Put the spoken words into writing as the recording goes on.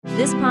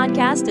This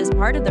podcast is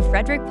part of the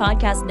Frederick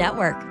Podcast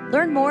Network.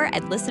 Learn more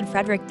at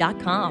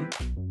listenfrederick.com.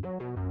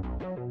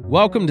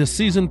 Welcome to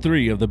Season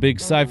 3 of the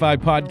Big Sci-Fi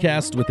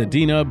Podcast with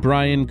Adina,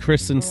 Brian,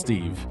 Chris, and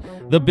Steve.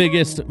 The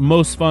biggest,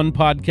 most fun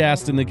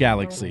podcast in the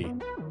galaxy.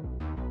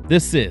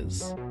 This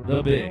is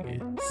the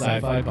Big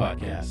Sci-Fi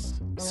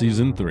Podcast,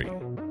 Season 3.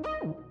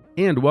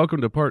 And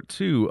welcome to Part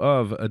 2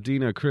 of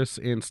Adina, Chris,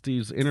 and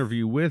Steve's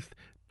interview with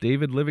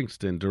David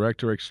Livingston,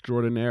 Director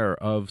Extraordinaire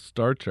of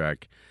Star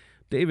Trek.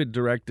 David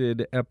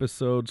directed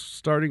episodes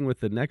starting with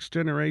The Next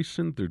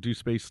Generation through Deep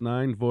Space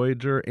Nine,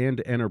 Voyager,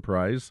 and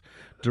Enterprise,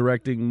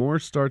 directing more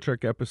Star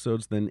Trek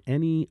episodes than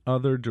any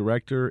other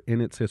director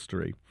in its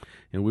history.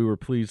 And we were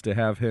pleased to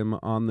have him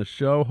on the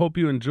show. Hope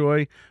you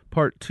enjoy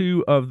part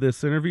 2 of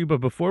this interview.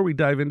 But before we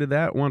dive into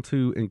that, I want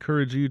to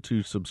encourage you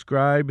to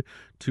subscribe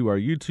to our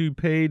YouTube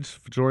page,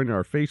 join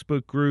our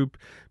Facebook group.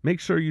 Make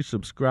sure you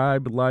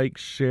subscribe, like,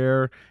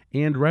 share,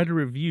 and write a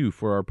review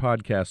for our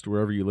podcast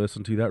wherever you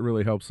listen to. That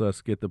really helps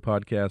us get the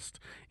podcast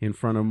in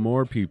front of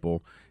more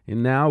people.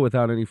 And now,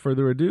 without any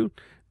further ado,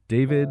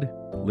 David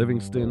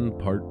Livingston,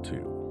 Part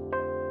 2.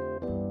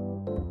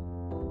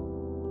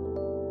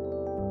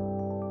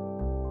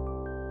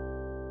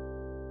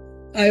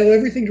 I owe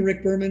everything to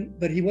Rick Berman,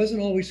 but he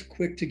wasn't always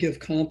quick to give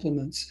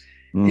compliments.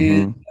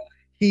 Mm-hmm. And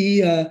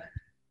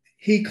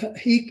he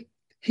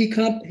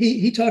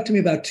talked to me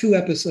about 2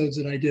 episodes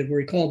that I did where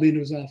he called me into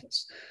his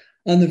office.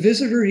 On The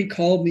Visitor, he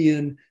called me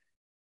in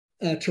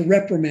to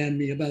reprimand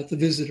me about The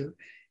Visitor.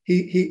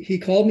 He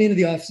called me into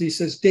the office. And he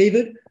says,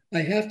 "David,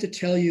 I have to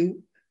tell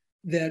you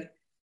that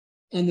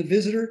on The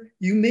Visitor,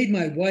 you made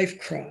my wife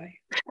cry."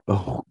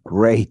 Oh,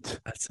 great!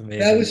 That's amazing.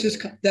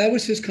 That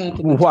was his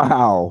compliment.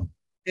 Wow.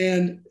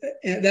 And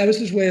that was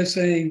his way of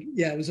saying,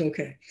 yeah, it was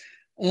okay.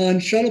 On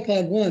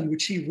Shuttlepod 1,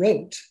 which he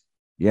wrote,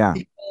 Yeah,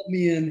 he called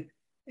me in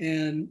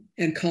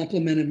and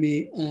complimented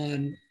me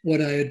on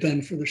what I had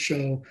done for the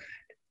show.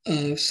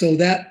 So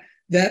that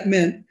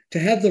meant to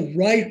have the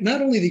right,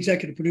 not only the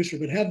executive producer,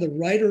 but have the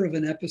writer of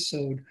an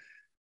episode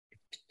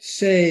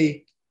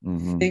say,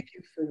 thank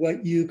you for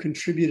what you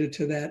contributed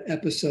to that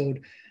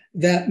episode.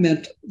 That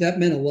meant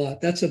a lot.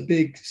 That's a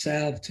big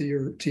salve to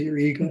your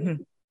ego.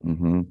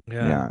 Mm-hmm.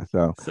 Yeah.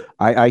 So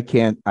I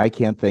can't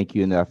thank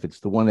you enough. It's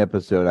the one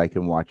episode I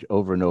can watch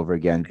over and over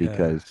again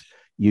because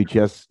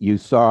you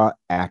saw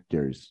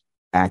actors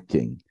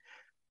acting,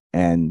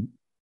 and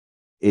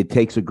it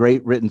takes a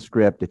great written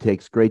script. It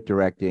takes great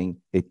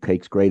directing. It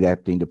takes great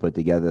acting to put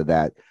together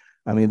that.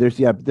 I mean,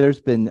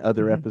 there's been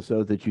other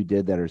episodes that you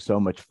did that are so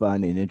much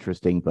fun and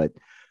interesting, but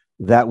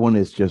that one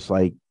is just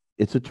like,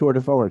 it's a tour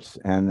de force,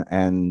 and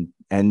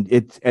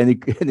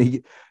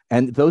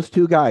those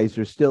 2 guys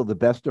are still the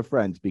best of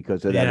friends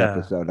because of that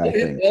episode, I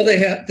think. Well, they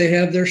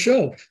have their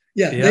show.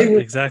 Yeah, they were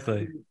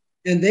exactly.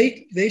 And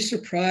they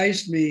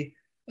surprised me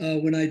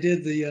when I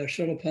did the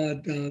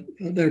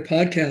Shuttlepod, their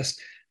podcast,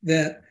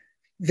 that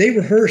they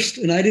rehearsed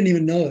and I didn't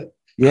even know it.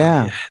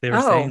 Yeah, they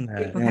were saying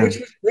that, which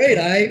was great.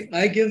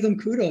 I give them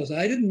kudos.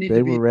 I didn't need.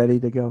 They were ready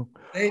to go.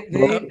 They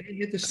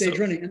hit the stage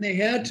running, and they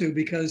had to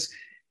because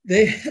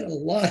they had a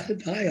lot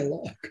of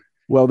dialogue.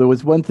 Well, there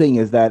was one thing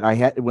is that I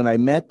had when I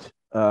met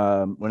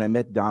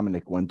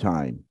Dominic one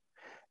time,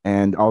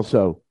 and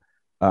also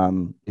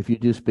if you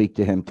do speak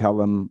to him, tell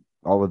him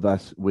all of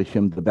us wish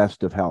him the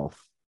best of health.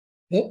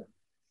 Oh.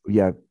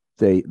 Yeah,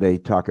 they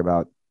talk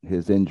about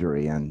his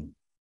injury, and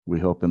we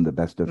hope him the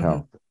best of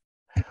health.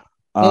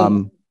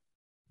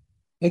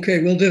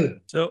 Okay, we'll do.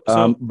 So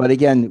but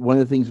again, one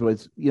of the things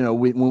was,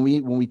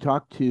 when we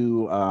talked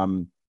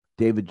to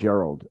David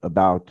Gerald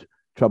about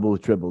Trouble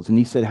with Tribbles, and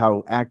he said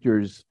how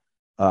actors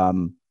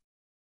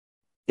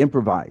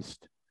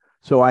improvised.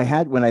 So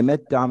when I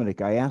met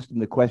Dominic, I asked him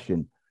the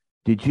question,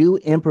 did you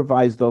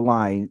improvise the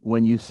line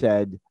when you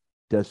said,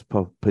 when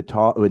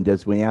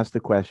he asked the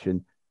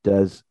question,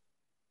 does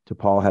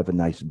T'Pol have a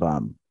nice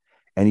bum?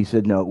 And he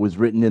said, no, it was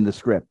written in the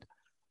script.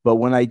 But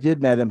when I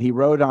did met him, he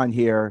wrote on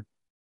here,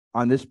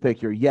 on this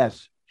picture,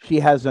 yes, she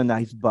has a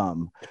nice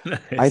bum.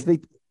 Nice. I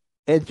think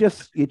it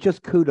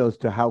just kudos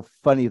to how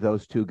funny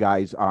those 2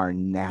 guys are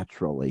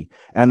naturally.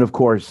 And of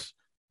course,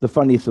 the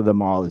funniest of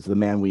them all is the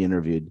man we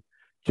interviewed,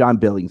 John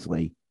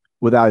Billingsley,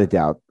 without a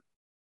doubt.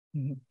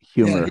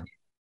 Humor.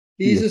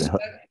 Yeah,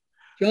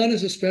 John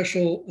is a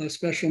special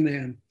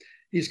man.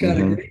 He's got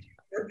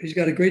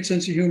a great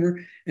sense of humor,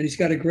 and he's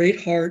got a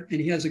great heart, and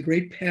he has a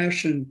great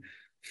passion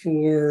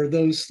for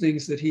those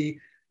things that he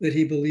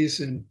believes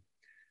in.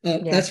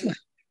 That's my.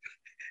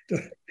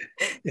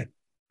 Yeah,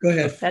 go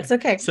ahead. That's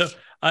okay. So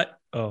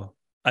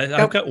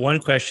I've got one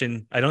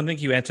question. I don't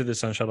think you answered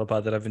this on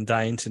Shuttlepod that I've been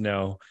dying to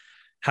know.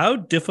 How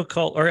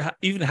difficult, or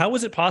even how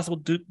was it possible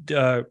to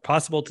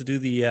do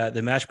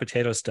the mashed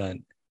potato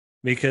stunt?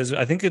 Because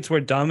I think it's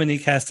where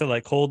Dominique has to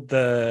like hold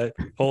the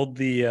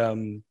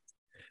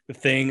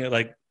thing,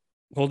 like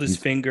hold his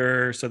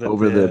finger so that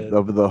over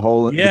the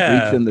hole. Yeah, the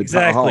breach in the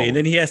exactly. hole. And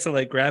then he has to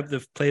like grab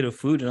the plate of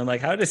food, and I'm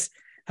like, how did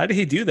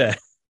he do that?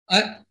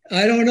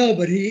 I don't know,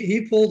 but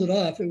he pulled it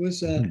off. It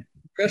was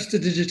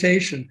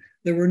prestidigitation.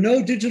 There were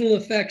no digital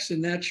effects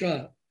in that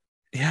shot.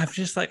 Yeah, I'm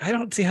just like, I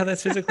don't see how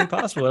that's physically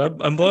possible.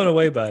 I'm blown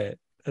away by it.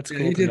 That's Yeah,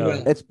 cool he to did know.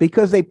 well. It's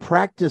because they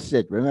practice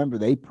it. Remember,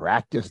 they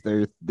practice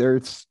their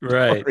story.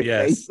 Right, They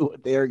yes. knew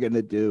what they're going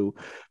to do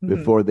Mhm.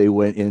 before they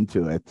went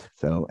into it.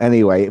 So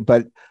anyway,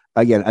 but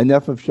again,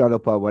 enough of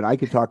Shuttlepod. What I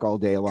could talk all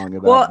day long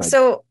about. Well, but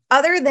so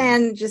other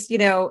than just,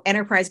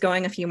 Enterprise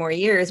going a few more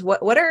years,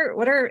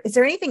 is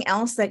there anything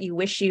else that you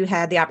wish you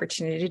had the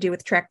opportunity to do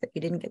with Trek that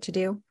you didn't get to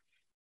do?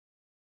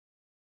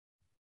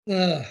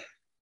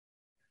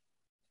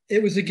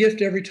 It was a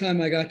gift every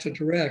time I got to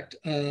direct.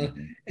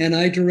 And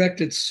I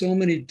directed so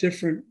many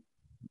different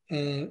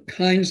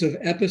kinds of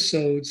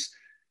episodes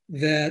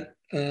that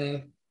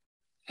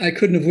I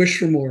couldn't have wished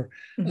for more.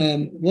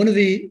 Mhm. One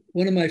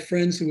of my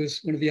friends who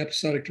was one of the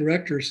episodic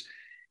directors,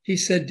 he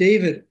said,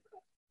 David,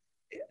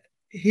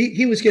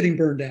 he was getting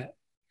burned out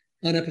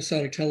on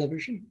episodic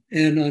television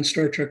and on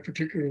Star Trek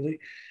particularly.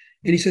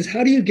 And he says,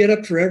 how do you get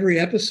up for every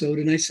episode?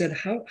 And I said,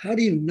 how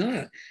do you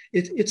not?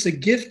 It's a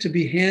gift to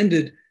be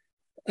handed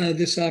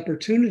this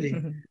opportunity.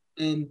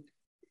 Mhm.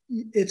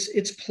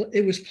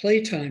 It was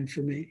playtime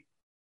for me.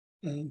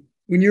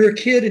 When you're a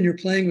kid and you're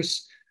playing with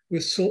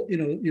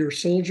your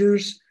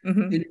soldiers,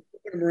 Mhm. and you're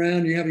moving them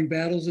around, you're having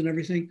battles and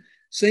everything.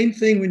 Same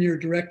thing when you're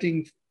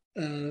directing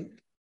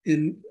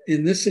in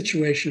this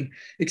situation.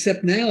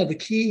 Except now the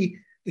key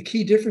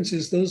difference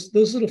is those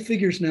little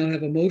figures now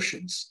have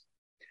emotions,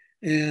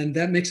 and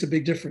that makes a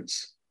big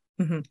difference.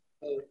 Mhm.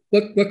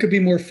 What could be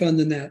more fun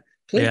than that?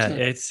 Playtime.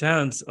 Yeah, it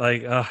sounds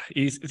like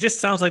it just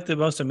sounds like the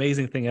most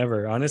amazing thing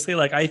ever. Honestly,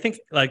 like I think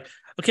like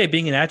okay,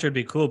 being an actor would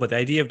be cool, but the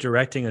idea of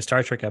directing a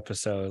Star Trek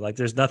episode, like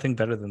there's nothing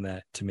better than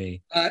that to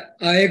me. I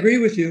agree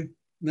with you.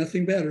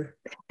 Nothing better.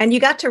 And you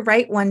got to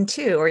write one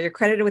too, or you're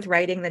credited with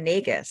writing the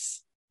Nagus.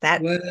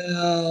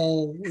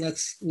 Well,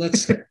 let's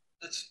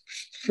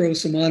throw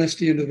some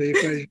honesty into the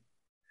equation.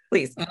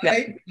 Please.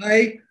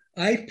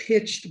 I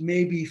pitched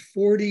maybe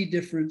 40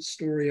 different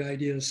story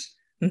ideas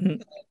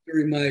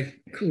during my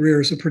career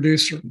as a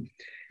producer,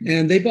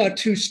 and they bought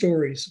 2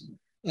 stories.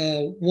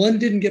 One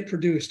didn't get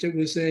produced. It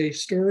was a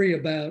story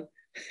about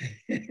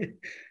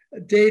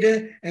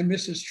Data and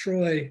Mrs.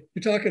 Troy.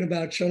 You're talking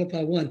about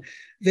Shuttlepod 1.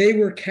 They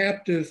were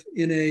trapped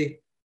in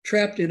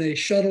a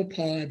shuttle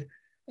pod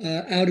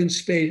out in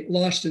space,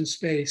 lost in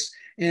space.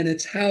 And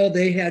it's how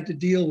they had to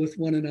deal with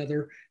one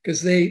another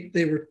because they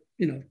were,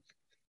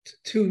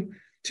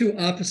 two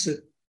opposite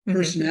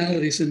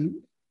personalities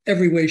in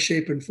every way,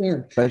 shape, and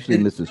form. Especially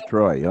Mrs.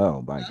 Troy.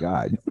 Oh my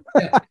God.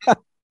 Yeah.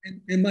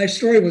 And my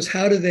story was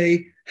how do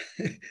they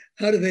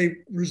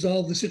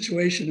resolve the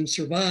situation and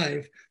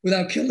survive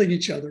without killing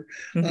each other?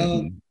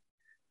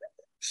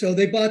 So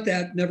they bought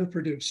that, never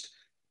produced.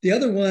 The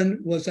other one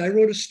was I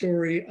wrote a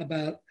story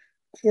about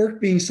Quark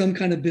being some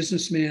kind of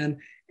businessman,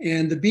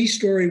 and the B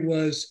story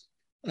was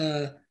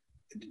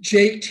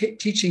Jake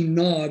teaching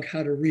Nog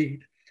how to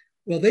read.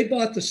 Well, they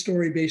bought the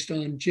story based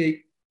on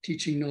Jake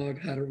teaching Nog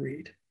how to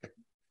read.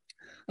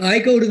 I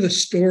go to the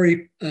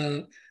story,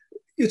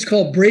 it's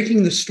called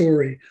Breaking the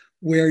Story,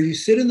 where you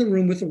sit in the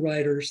room with the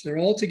writers, they're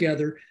all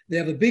together, they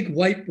have a big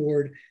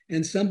whiteboard,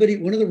 and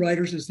one of the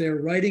writers is there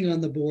writing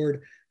on the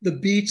board the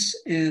beats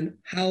and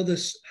how the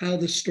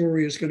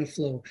story is going to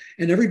flow.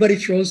 And everybody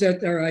throws out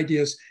their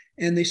ideas,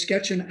 and they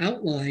sketch an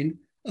outline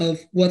of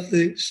what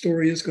the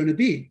story is going to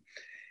be.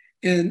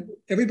 And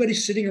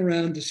everybody's sitting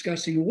around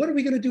discussing, well, what are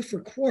we going to do for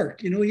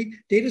Quark?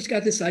 Data's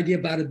got this idea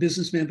about a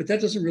businessman, but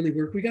that doesn't really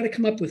work. We got to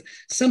come up with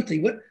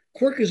something. What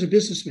Quark is a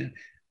businessman.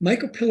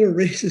 Michael Piller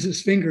raises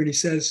his finger and he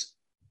says,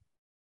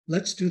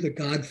 let's do The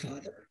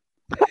Godfather.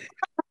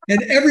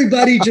 And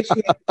everybody just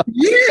went,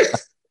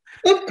 yes,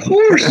 of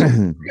course, we're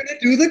going to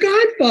do The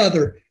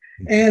Godfather.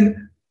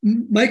 And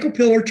Michael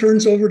Piller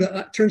turns to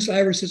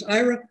Ira and says,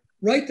 Ira,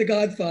 write The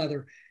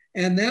Godfather.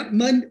 And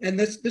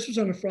this was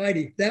on a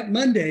Friday. That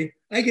Monday,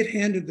 I get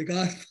handed The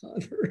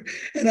Godfather,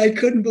 and I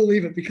couldn't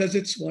believe it because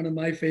it's one of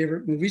my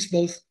favorite movies.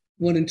 Both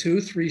 1 and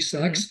 2, 3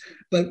 sucks,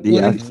 but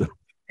 1 and 2.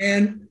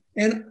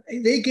 And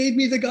they gave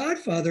me The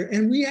Godfather,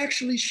 and we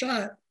actually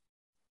shot.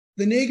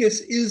 The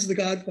Nagus is The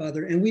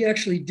Godfather, and we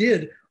actually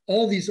did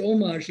all these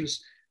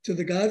homages to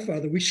The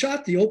Godfather. We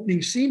shot the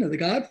opening scene of The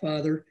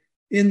Godfather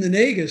in the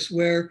Nagus,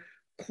 where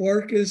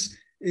Quark is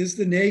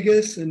the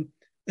Nagus, and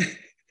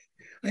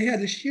I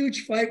had this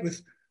huge fight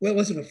it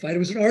wasn't a fight, it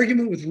was an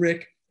argument with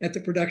Rick at the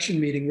production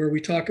meeting where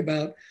we talk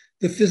about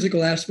the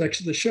physical aspects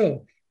of the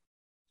show.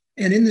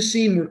 And in the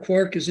scene where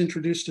Quark is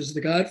introduced as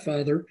the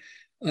Godfather,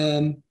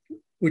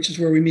 which is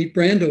where we meet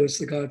Brando as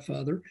the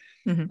Godfather,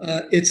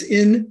 it's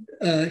in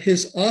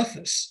his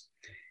office.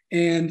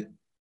 And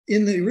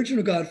in the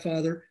original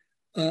Godfather,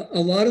 a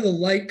lot of the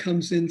light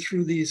comes in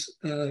through these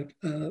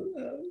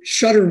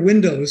shutter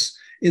windows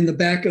in the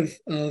back of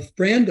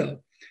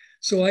Brando.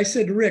 So I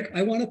said to Rick,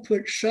 I want to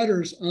put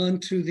shutters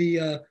onto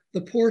the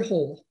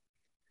porthole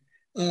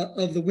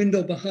of the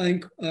window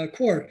behind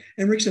Quark.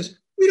 And Rick says,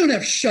 we don't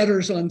have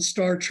shutters on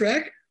Star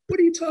Trek. What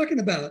are you talking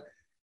about?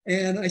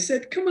 And I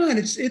said, come on,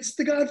 it's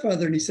The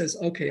Godfather. And he says,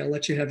 okay, I'll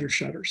let you have your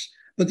shutters.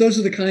 But those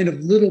are the kind of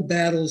little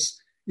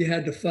battles you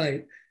had to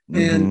fight.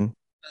 And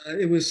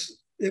it was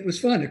it was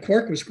fun.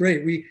 Quark was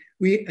great. We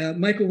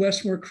Michael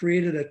Westmore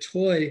created a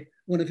toy,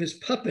 one of his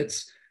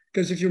puppets,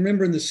 because if you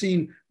remember in the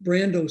scene,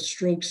 Brando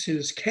strokes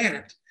his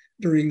cat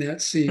during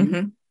that scene.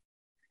 Mm-hmm.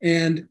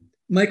 And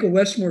Michael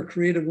Westmore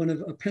created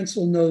a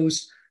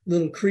pencil-nosed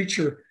little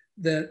creature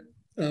that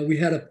we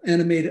had a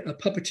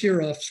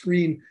puppeteer off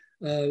screen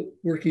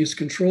working his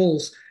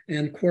controls,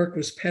 and Quark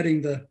was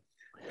petting the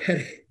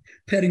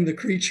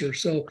creature.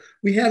 So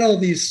we had all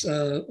these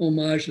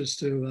homages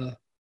to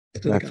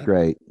That's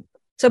great.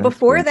 So That's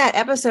before great. that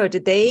episode,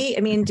 did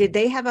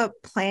they have a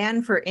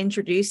plan for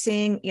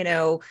introducing,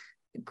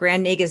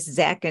 Grand Nagus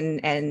Zek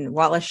and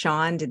Wallace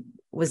Shawn?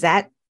 Was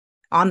that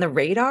on the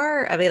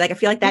radar? I mean, I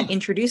feel like that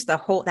introduced that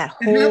whole.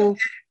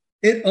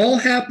 It all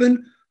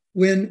happened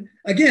when,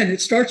 again,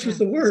 it starts with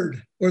the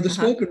word or the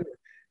spoken word.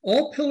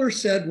 All Pillar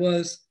said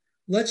was,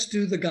 "Let's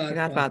do the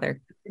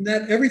Godfather." And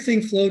that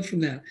everything flowed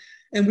from that.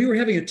 And we were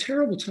having a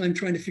terrible time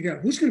trying to figure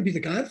out who's going to be the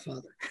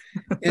Godfather.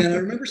 And I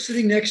remember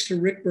sitting next to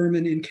Rick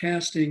Berman in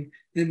casting,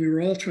 and we were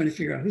all trying to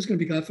figure out who's going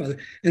to be Godfather.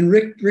 And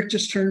Rick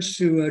just turns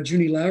to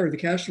Junie Lowry, the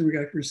casting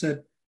director, and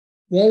said,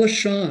 "Wallace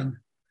Shawn."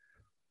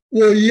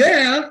 Well,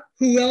 yeah,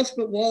 who else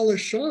but Wallace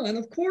Shawn?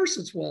 Of course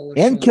it's Wallace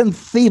Shawn.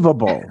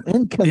 Inconceivable.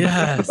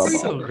 Yes,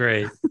 so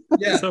great.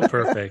 Yeah. So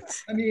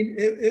perfect. I mean,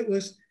 it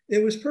was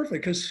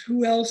perfect, because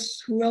who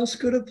else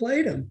could have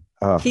played him?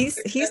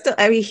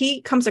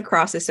 He comes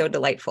across as so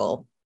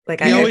delightful.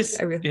 He's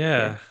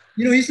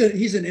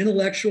an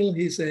intellectual.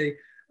 He's a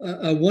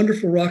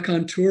wonderful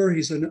raconteur.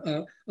 He's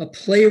a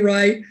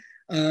playwright.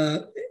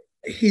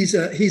 He's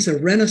a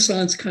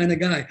Renaissance kind of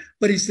guy,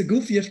 but he's the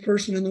goofiest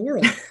person in the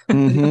world.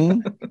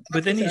 Mm-hmm.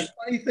 But then he's a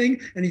funny thing,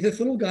 and he's this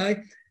little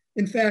guy.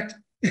 In fact,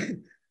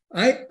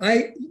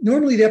 I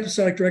normally the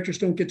episodic directors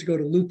don't get to go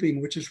to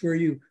looping, which is where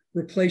you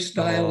replace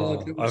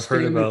dialogue. I've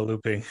heard about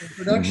looping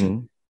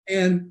production,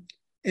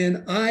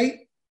 and I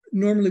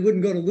normally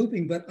wouldn't go to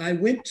looping, but I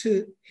went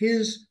to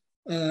his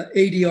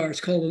ADR. It's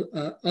called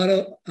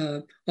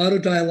auto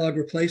dialogue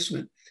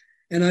replacement,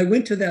 and I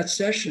went to that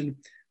session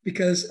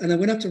and I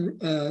went up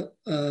to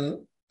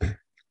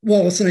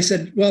Wallace and I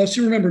said, "Wallace,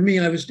 you remember me?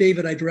 I was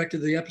David. I directed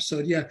the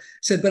episode." Yeah. I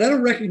said, "But I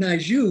don't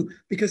recognize you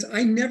because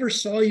I never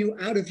saw you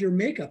out of your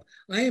makeup.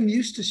 I am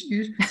used to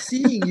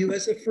seeing you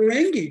as a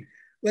Ferengi,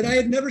 but I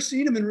had never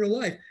seen him in real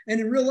life. And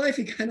in real life,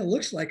 he kind of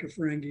looks like a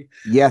Ferengi."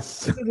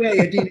 Yes. By the way,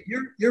 Adina,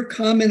 your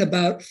comment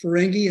about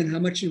Ferengi and how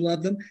much you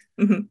love them,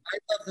 I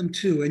love them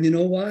too. And you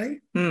know why?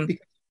 Because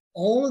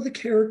all of the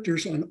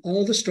characters on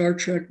all the Star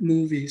Trek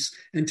movies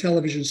and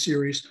television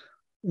series,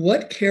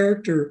 what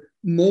character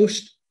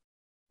most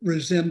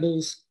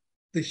resembles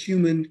the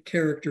human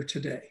character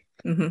today?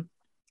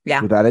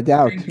 Yeah, without a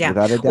doubt. Yeah,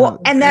 without a doubt.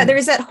 Well, and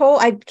there's that whole,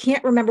 I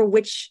can't remember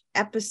which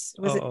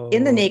episode was it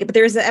in the naked, but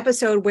there's an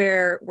episode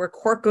where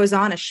Quark goes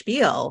on a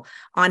spiel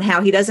on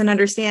how he doesn't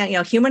understand.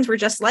 Humans were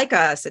just like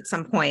us at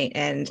some point,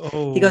 and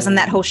he goes on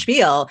that whole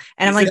spiel.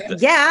 And I'm like,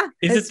 is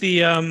it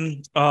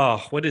the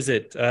what is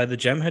it? The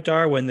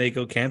Jem'Hadar when they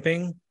go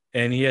camping?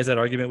 And he has that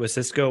argument with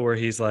Cisco where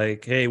he's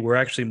like, "Hey, we're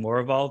actually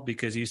more evolved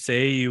because you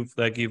say you've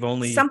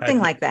only something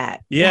like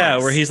that." Yeah,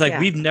 yes. Where he's like,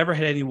 "We've never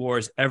had any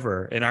wars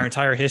ever in our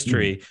entire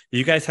history.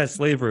 You guys had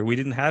slavery. We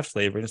didn't have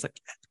slavery." And it's like,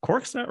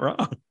 Quark's not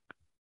wrong.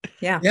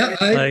 Yeah. Yeah.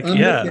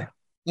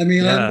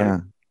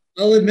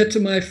 I'll admit to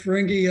my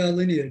Ferengi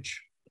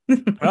lineage.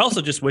 I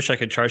also just wish I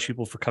could charge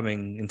people for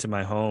coming into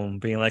my home,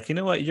 being like, "You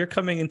know what? You're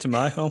coming into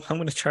my home. I'm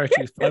going to charge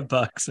you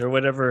 $5 or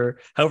whatever,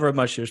 however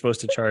much you're supposed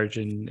to charge."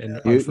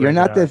 You're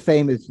not that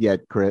famous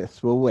yet,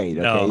 Chris. We'll wait.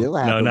 Okay?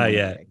 No, not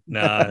yet.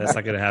 No, that's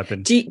not going to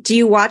happen. Do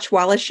you watch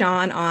Wallace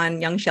Shawn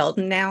on Young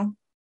Sheldon now?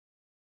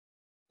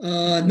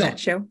 No. That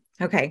show.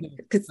 Okay,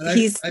 because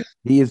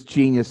he is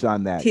genius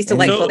on that. He's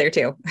delightful there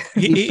too.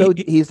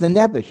 He's the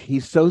nebbish.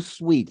 He's so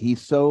sweet.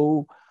 He's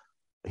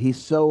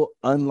so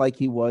unlike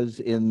he was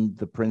in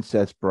The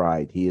Princess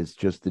Bride. He is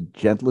just the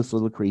gentlest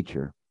little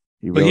creature.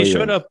 He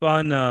showed up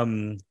on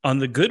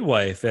The Good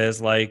Wife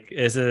as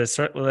a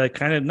sort of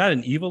kind of not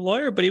an evil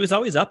lawyer, but he was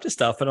always up to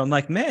stuff. And I'm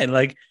like,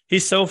 man,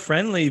 he's so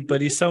friendly,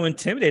 but he's so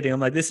intimidating. I'm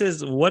like,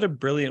 what a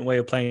brilliant way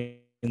of playing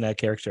that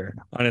character.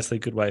 Honestly,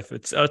 Good Wife.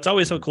 It's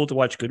always so cool to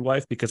watch Good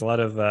Wife because a lot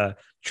of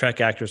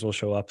Trek actors will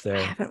show up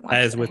there,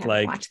 as with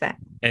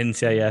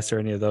NCIS or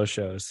any of those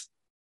shows.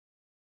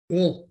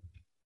 Cool.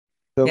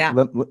 So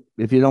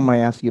if you don't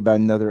mind asking about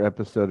another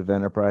episode of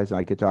Enterprise,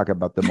 I could talk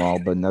about them all,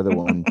 but another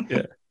one.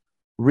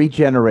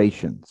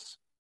 Regenerations.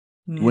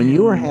 When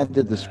you were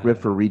handed the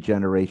script for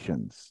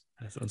Regenerations,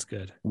 that sounds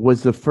good.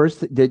 Was the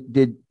first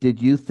did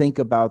you think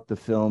about the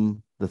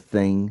film The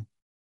Thing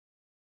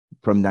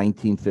from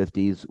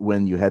 1950s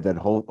when you had that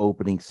whole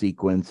opening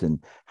sequence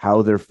and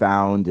how they're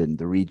found and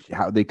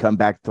how they come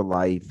back to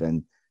life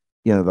and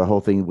the whole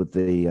thing with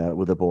the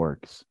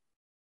Borgs?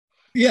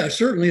 Yeah,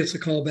 certainly it's a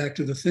callback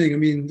to The Thing. I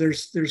mean,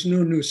 there's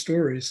no new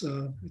stories.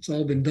 It's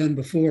all been done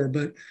before,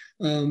 but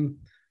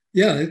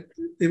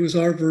it was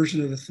our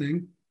version of The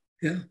Thing.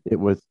 Yeah, it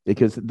was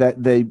because that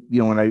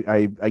when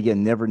I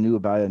again never knew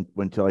about it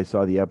until I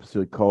saw the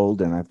episode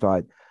Cold, and I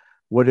thought,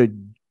 what a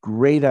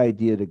great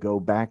idea to go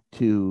back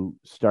to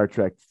Star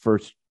Trek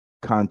First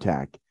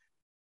Contact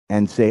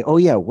and say, oh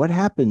yeah, what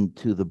happened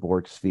to the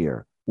Borg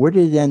sphere? Where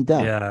did it end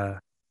up? Yeah.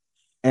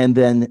 And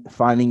then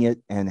finding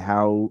it and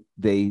how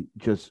they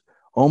just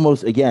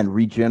almost, again,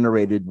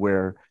 regenerated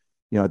where,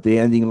 at the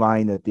ending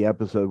line at the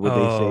episode where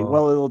they say,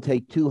 well, it'll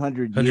take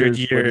 200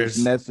 years for this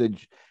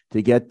message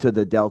to get to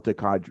the Delta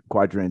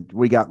Quadrant.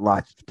 We got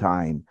lots of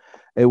time.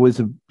 It was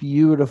a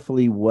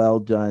beautifully well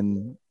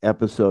done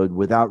episode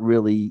without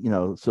really,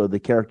 so the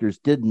characters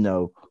didn't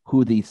know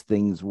who these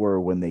things were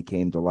when they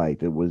came to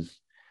life. It was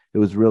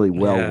really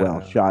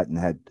well shot, and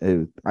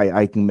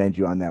I commend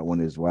you on that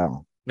one as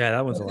well. Yeah,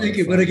 that was a lot. Thank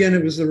you. But again,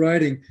 it was the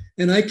writing,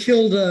 and I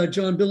killed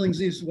John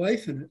Billingsley's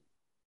wife in it.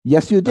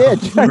 Yes, you did.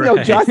 I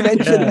know John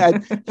mentioned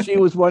that she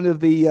was one of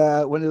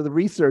the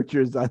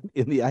researchers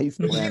in the ice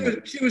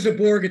planet. She was a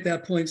Borg at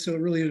that point, so it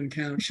really didn't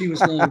count. She was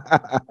long.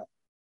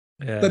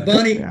 But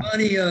Bonnie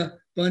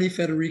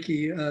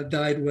Federici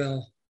died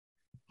well.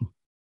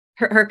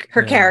 Her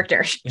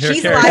character.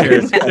 She's alive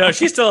and well. No,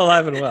 she's still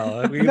alive and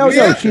well. We know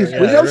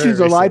she's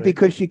alive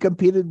because she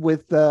competed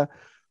with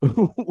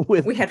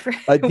we had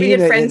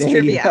friends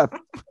trivia.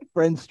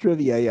 Friends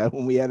trivia,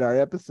 when we had our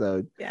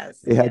episode. Yes.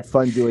 They had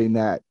fun doing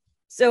that.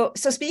 So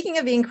speaking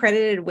of being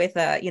credited with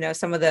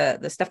some of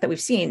the stuff that we've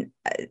seen,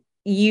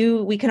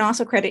 we can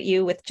also credit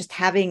you with just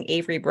having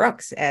Avery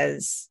Brooks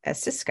as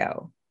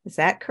Cisco. Is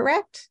that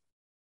correct?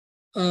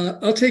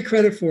 I'll take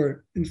credit for it.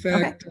 In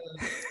fact,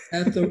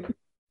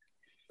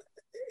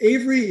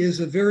 Avery is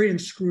a very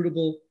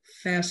inscrutable,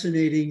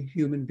 fascinating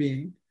human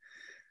being.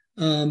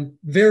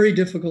 Very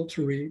difficult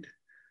to read.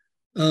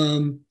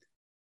 An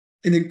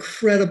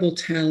incredible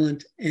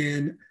talent,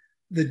 and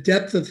the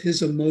depth of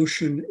his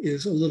emotion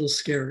is a little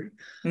scary.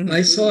 Mm-hmm.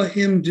 I saw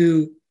him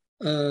do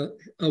a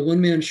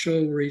one-man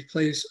show where he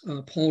plays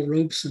Paul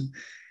Robeson,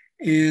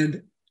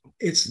 and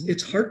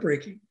it's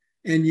heartbreaking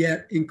and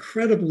yet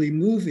incredibly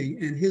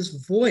moving. And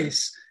his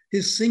voice,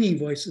 his singing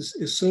voice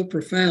is so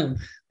profound,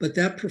 but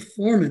that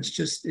performance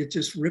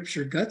just rips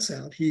your guts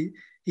out.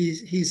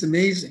 He's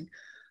amazing.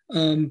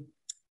 When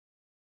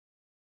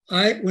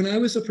I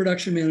was a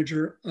production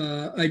manager,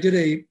 I did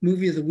a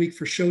movie of the week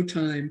for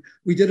Showtime.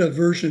 We did a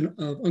version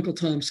of Uncle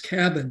Tom's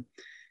Cabin,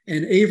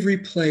 and Avery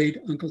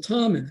played Uncle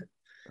Tom in it.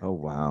 Oh,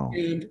 wow.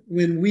 And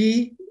when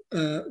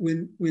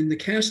when the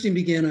casting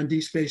began on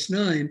Deep Space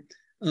Nine,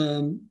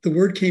 the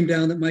word came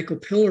down that Michael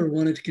Piller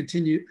wanted to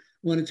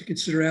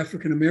consider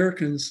African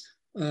Americans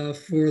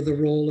for the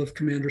role of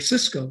Commander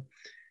Sisko.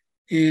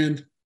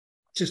 And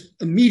just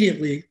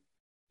immediately,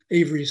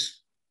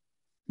 Avery's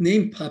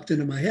name popped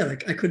into my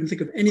head. I couldn't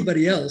think of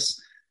anybody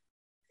else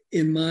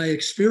in my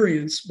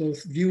experience,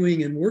 both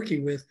viewing and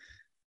working with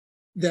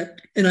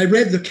that. And I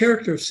read the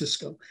character of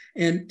Sisko,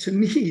 and to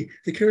me,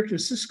 the character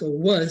of Sisko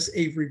was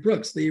Avery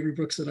Brooks, the Avery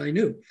Brooks that I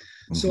knew.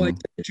 Mm-hmm. So I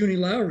said to Junie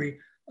Lowry,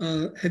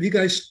 have you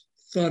guys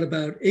thought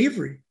about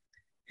Avery?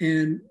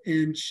 And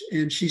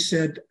she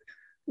said,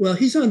 well,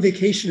 he's on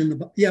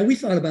vacation we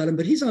thought about him,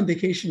 but he's on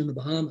vacation in the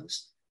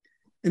Bahamas.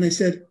 And I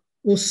said,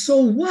 well, so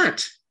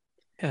what?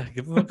 Yeah,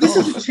 give him a call.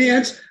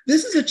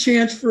 This is a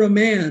chance for a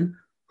man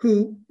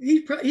who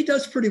he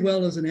does pretty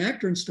well as an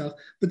actor and stuff,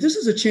 but this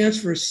is a chance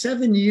for a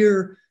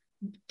 7-year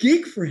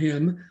gig for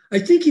him. I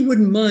think he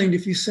wouldn't mind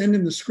if you send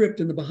him the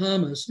script in the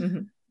Bahamas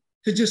mm-hmm.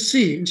 to just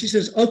see. And she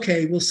says,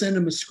 okay, we'll send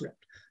him a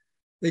script.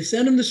 They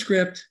send him the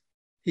script.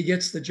 He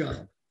gets the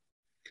job.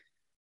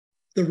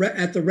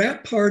 At the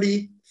wrap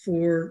party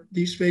for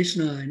Deep Space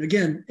Nine,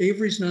 again,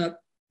 Avery's not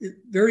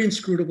very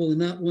inscrutable and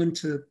not one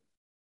to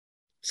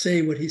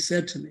say what he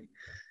said to me.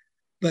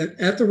 But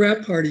at the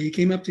wrap party, he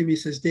came up to me and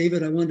says,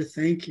 David, I want to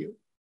thank you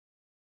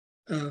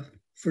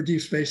for Deep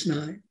Space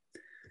Nine.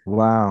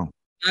 Wow.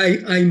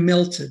 I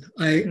melted.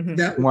 Mm-hmm.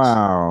 That's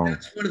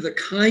one of the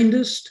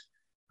kindest,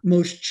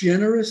 most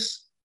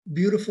generous,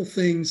 beautiful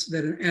things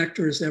that an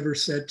actor has ever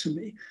said to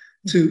me,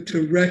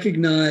 to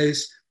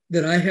recognize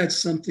that I had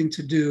something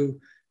to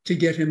do to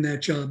get him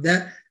that job.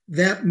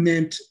 That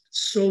meant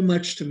so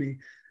much to me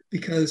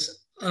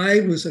because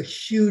I was a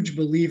huge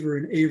believer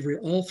in Avery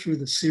all through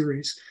the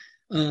series.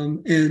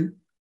 And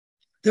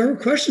there were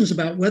questions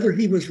about whether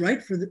he was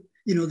right for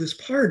this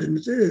part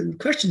and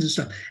questions and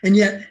stuff. And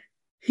yet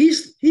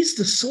he's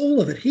the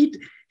soul of it. He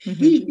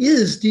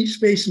is Deep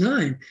Space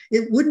Nine.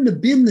 It wouldn't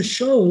have been the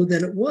show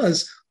that it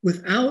was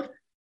without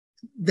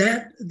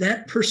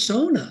that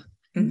persona.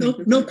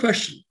 Mm-hmm. No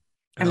question.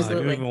 Absolutely. I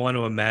don't even want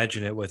to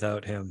imagine it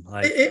without him.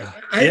 It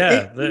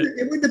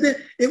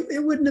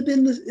wouldn't have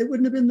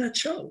been that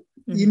show.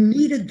 Mm-hmm. You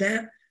needed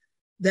that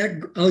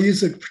I'll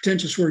use a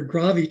pretentious word,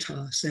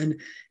 gravitas,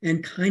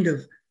 and kind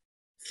of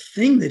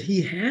thing that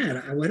he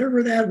had,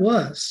 whatever that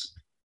was.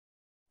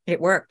 It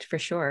worked for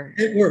sure.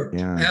 It worked.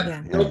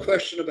 Yeah. No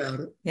question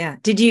about it. Yeah.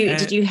 Did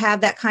you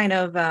have that kind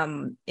of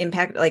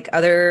impact? Like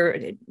were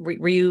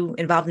you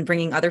involved in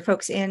bringing other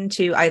folks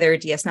into either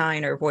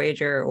DS9 or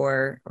Voyager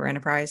or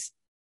Enterprise?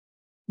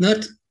 No.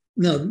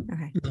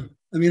 Okay. No.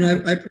 I mean,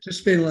 I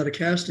participate in a lot of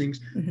castings.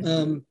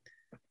 Mm-hmm.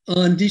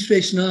 On Deep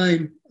Space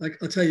Nine,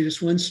 I'll tell you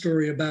just one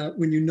story about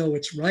when you know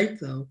it's right,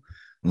 though.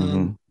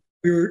 Mm-hmm.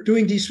 we were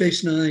doing Deep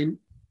Space Nine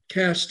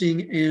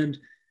casting, and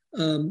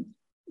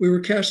we were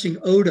casting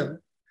Odo.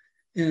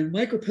 And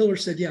Michael Piller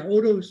said, yeah,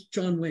 Odo's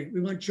John Wayne.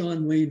 We want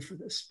John Wayne for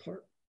this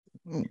part.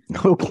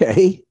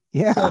 Okay.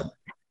 Yeah.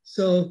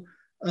 So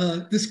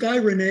this guy,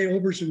 Rene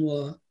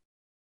Auberjonois,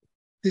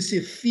 this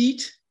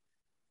effete,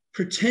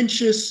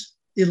 pretentious,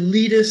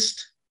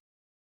 elitist,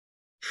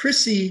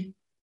 prissy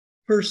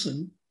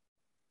person,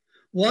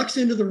 walks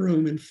into the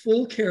room in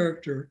full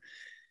character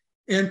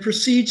and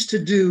proceeds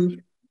to do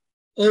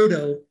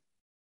Odo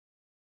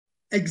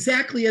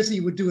exactly as he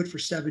would do it for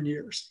 7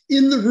 years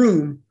in the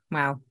room.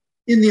 Wow.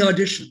 In the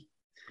audition.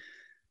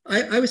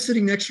 I was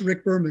sitting next to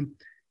Rick Berman,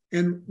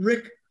 and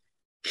Rick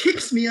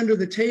kicks me under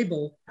the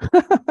table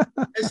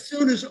as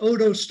soon as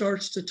Odo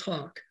starts to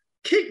talk.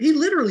 He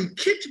literally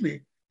kicked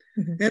me.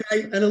 And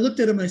I looked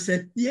at him and I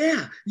said,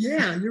 yeah,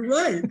 you're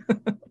right.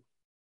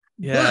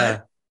 Yeah.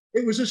 But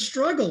it was a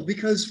struggle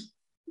because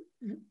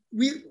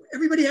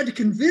everybody had to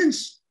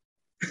convince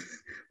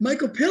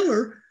Michael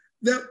Piller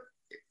that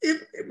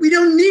we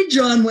don't need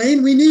John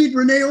Wayne, we need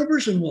Rene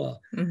Auberjonois.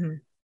 Mm-hmm.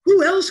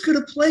 Who else could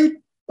have played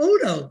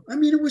Odo? I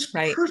mean, it was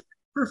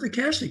perfect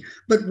casting.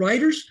 But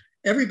writers,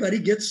 everybody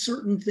gets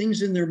certain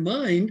things in their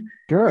mind.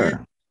 Sure. And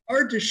it's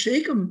hard to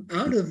shake them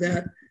out of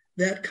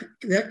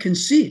that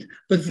conceit.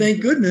 But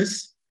thank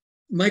goodness,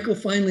 Michael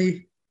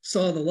finally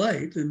saw the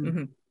light.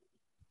 And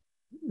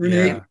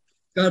Rene,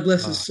 God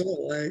bless his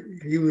soul,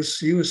 he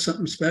was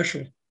something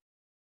special.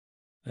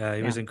 Yeah,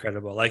 he was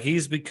incredible. Like,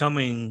 he's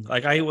becoming,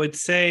 like, I would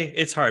say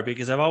it's hard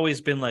because I've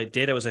always been like,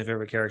 Data was my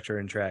favorite character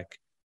in Trek.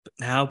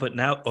 But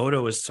now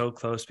Odo is so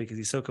close because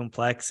he's so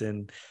complex,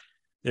 and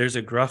there's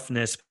a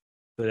gruffness,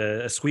 but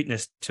a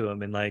sweetness to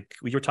him. And like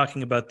we were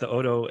talking about the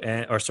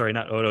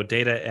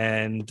Data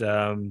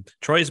and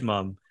Troy's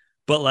mom,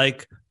 but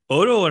like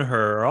Odo and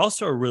her are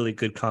also a really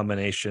good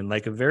combination,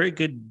 like a very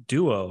good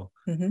duo.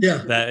 Mm-hmm. Yeah,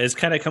 that is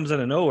kind of comes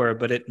out of nowhere,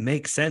 but it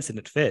makes sense and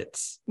it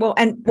fits. Well,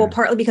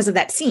 partly because of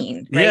that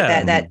scene, right?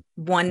 Yeah. That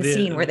one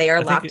scene where they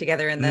are locked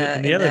together in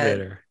the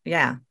elevator.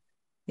 Yeah.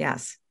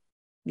 Yes.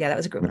 Yeah, that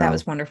was that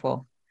was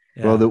wonderful.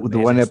 Yeah, well, the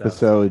one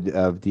episode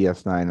of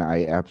DS9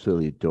 I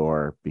absolutely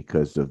adore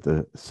because of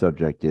the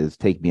subject is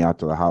Take Me Out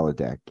to the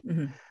Holodeck.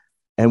 Mm-hmm.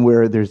 And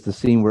where there's the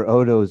scene where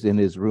Odo's in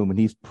his room and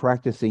he's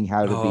practicing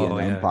how to be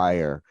an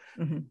umpire.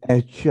 Mm-hmm.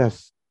 And it's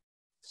just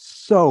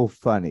so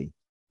funny.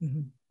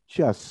 Mm-hmm.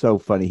 Just so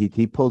funny.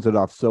 He pulls it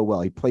off so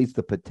well. He plays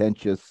the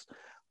pretentious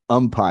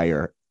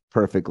umpire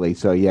perfectly.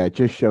 So yeah, it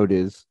just showed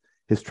his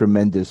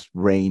tremendous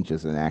range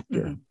as an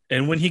actor. Mm-hmm.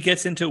 And when he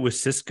gets into it with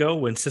Cisco,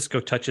 when Cisco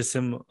touches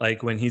him,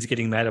 like when he's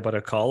getting mad about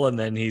a call, and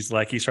then he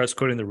starts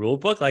quoting the rule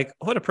book, like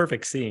what a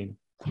perfect scene.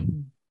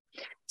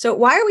 So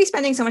why are we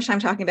spending so much time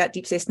talking about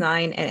Deep Space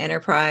Nine and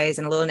Enterprise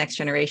and a little Next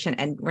Generation?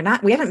 And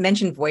we haven't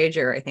mentioned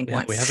Voyager, I think,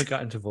 once. We haven't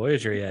gotten to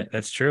Voyager yet.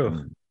 That's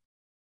true.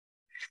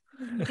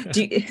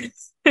 Do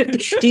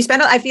you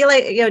spend, I feel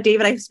like,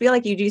 David, I feel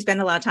like you do spend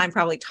a lot of time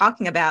probably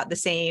talking about the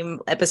same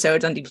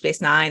episodes on Deep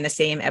Space Nine, the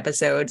same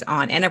episodes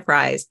on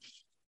Enterprise.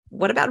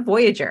 What about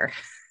Voyager?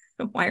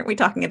 Why aren't we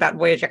talking about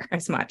Voyager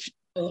as much?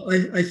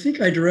 I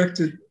think I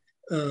directed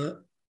the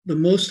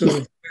most of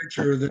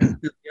Voyager than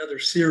the other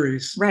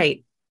series.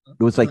 Right.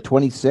 It was like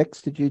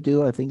 26. Did you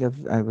do? I think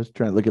I was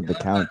trying to look at the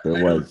count. I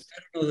don't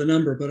know the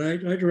number, but I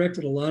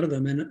directed a lot of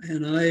them,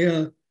 and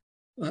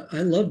I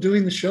love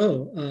doing the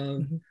show.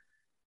 Mm-hmm.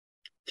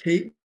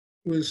 Kate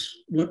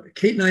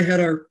and I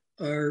had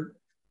our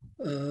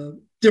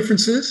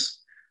differences,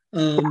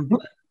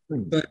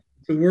 but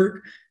the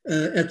work.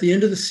 At the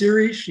end of the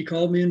series, she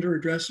called me into her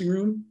dressing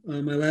room,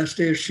 my last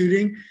day of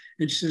shooting,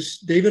 and she says,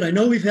 "David, I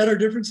know we've had our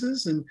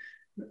differences,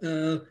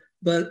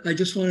 but I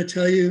just want to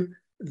tell you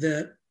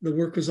that the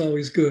work was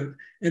always good."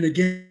 And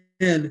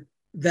again,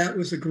 that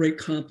was a great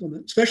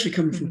compliment, especially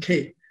coming from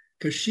Kate,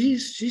 because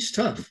she's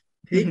tough.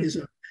 Kate is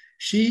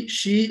she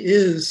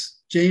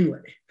is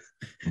Janeway.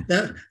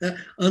 That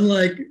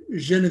unlike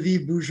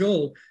Genevieve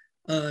Bujold,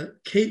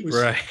 Kate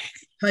was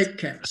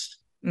typecast,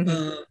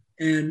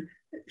 and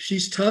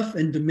she's tough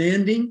and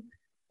demanding,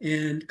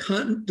 and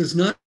does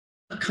not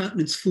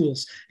countenance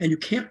fools, and you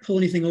can't pull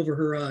anything over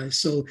her eyes.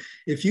 So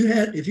if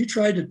you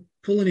tried to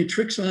pull any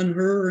tricks on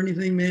her or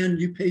anything, man,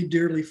 you paid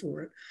dearly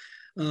for it.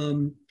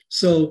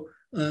 So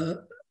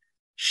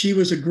she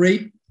was a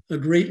great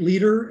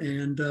leader,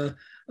 and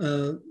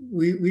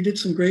we did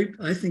some great.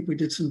 I think we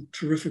did some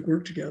terrific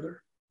work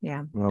together.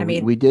 Yeah, well, I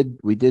mean, we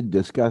did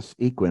discuss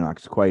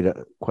Equinox quite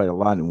a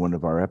lot in one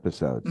of our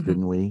episodes,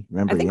 didn't we?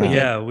 Remember?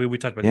 We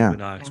talked about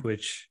Equinox,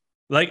 which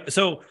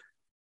so.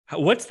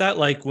 What's that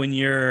like when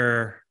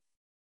you're?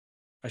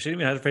 I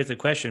shouldn't even have to phrase the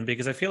question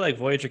because I feel like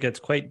Voyager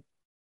gets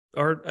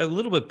or a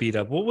little bit beat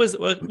up. What was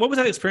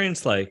that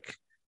experience like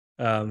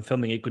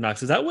filming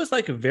Equinox? Because that was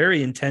like a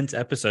very intense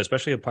episode,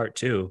 especially a part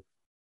 2.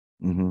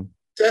 Mm-hmm.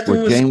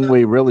 Where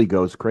Janeway really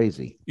goes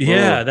crazy.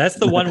 Yeah, that's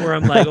the one where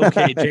I'm like,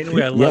 okay,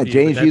 Janeway, I love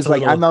you. Yeah, she's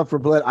like, I'm out for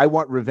blood. I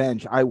want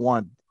revenge. I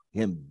want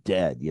him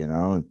dead,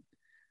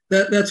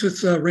 That's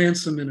with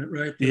Ransom in it,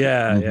 right?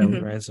 Yeah,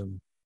 with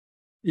Ransom.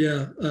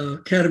 Yeah,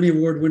 Academy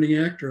Award winning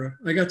actor.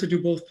 I got to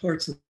do both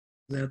parts of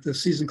that the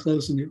season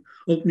closed and the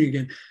opening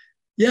again.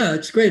 Yeah,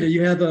 it's great.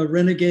 You have a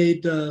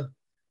renegade,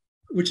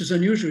 which is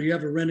unusual. You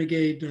have a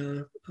renegade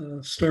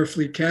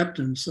Starfleet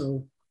captain.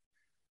 So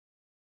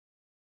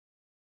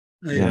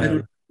I don't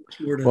know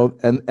much more to. Well,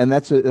 and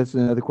that's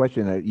another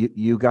question.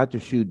 You got to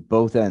shoot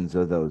both ends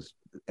of those,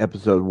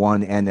 episode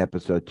 1 and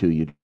episode 2.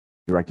 You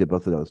directed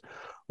both of those.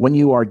 When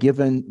you are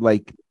given,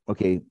 like,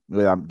 okay,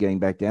 I'm getting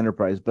back to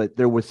Enterprise, but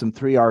there was some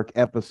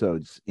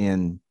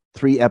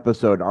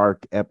 3-episode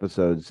arc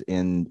episodes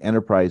in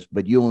Enterprise,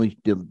 but you only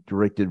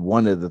directed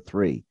one of the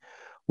 3.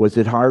 Was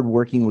it hard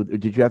working with?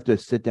 Did you have to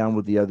sit down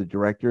with the other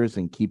directors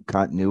and keep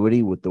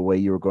continuity with the way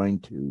you were going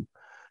to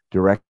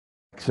direct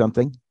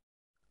something?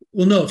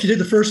 Well, no. If you did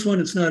the first one,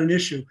 it's not an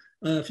issue.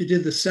 If you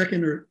did the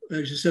second, or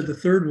as you said, the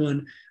third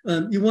one,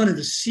 you wanted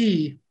to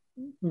see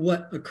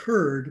what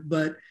occurred,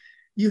 but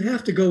you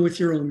have to go with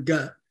your own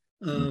gut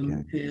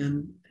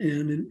and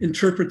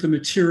interpret the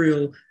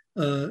material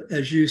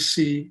as you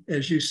see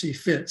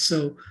fit.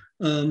 So,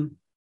 and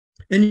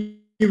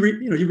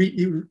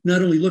you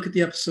not only look at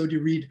the episode,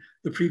 you read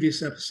the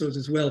previous episodes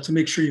as well to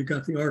make sure you've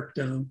got the arc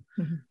down.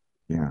 Mm-hmm.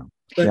 Yeah.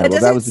 But that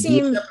doesn't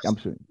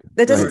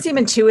seem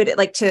intuitive.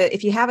 Like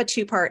if you have a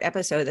 2-part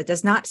episode, that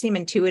does not seem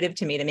intuitive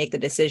to me to make the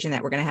decision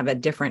that we're going to have a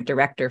different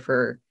director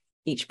for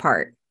each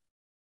part.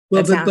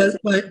 Well,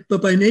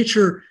 but by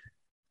nature,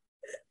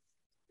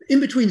 in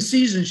between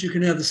seasons, you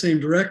can have the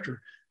same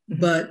director,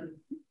 but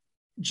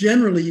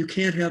generally you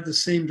can't have the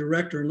same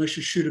director unless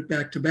you shoot it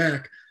back to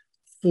back.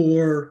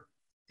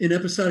 In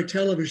episodic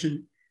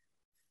television,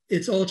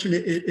 it's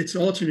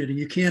alternating.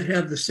 You can't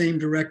have the same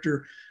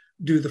director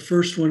do the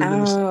first one.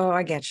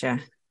 I get you.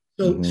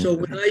 So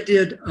when I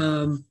did,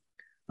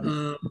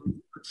 let's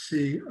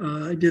see,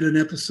 I did an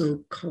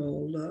episode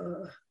called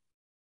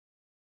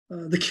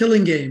The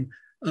Killing Game.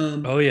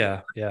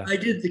 I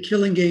did The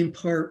Killing Game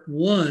Part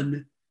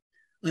 1.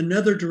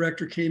 Another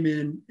director came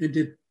in and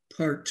did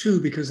Part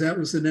 2 because that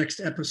was the next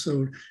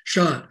episode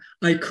shot.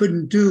 I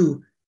couldn't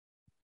do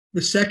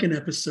the second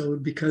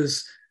episode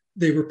because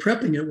they were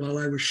prepping it while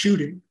I was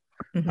shooting.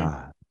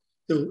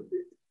 So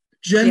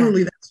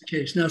generally that's the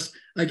case. Now,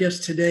 I guess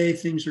today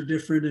things are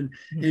different,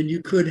 and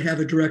you could have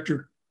a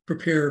director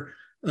prepare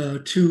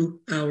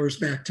 2 hours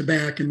back to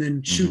back and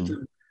then shoot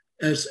them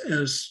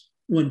as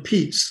one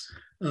piece.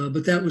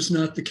 But that was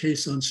not the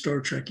case on Star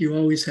Trek. You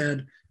always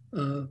had,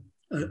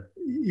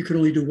 you could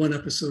only do one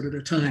episode at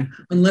a time,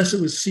 unless it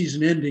was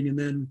season ending, and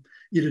then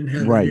you didn't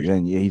have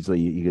then easily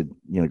you could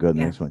go to the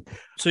next one.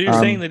 So you're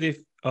saying that if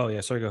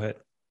sorry, go ahead.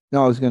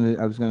 No, I was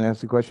gonna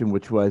ask the question,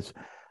 which was,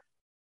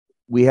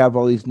 we have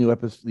all these new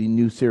episodes, the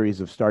new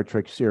series of Star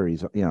Trek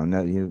series.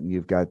 Now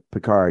you've got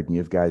Picard, and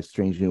you've got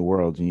Strange New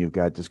Worlds, and you've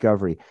got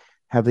Discovery.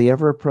 Have they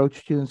ever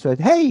approached you and said,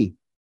 "Hey,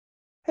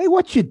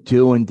 what you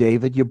doing,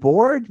 David? You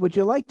bored? Would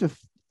you like to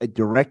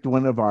direct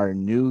one of our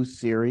new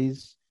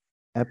series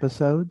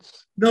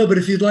episodes?" No, but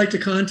if you'd like to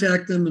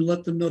contact them and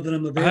let them know that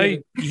I'm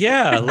available.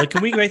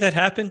 Can we make that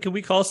happen? Can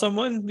we call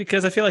someone?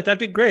 Because I feel like that'd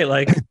be great.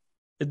 Like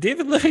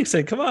David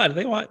Livingston, come on,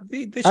 they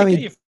should get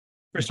you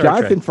for Star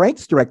Jonathan Trek.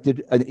 Frakes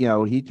directed,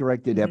 he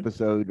directed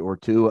episode or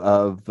 2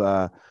 of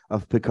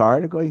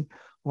Picard. I'm going,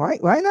 why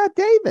not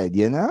David?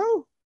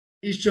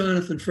 He's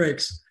Jonathan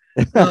Frakes.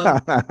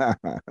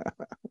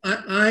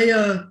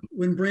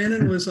 When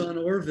Brandon was on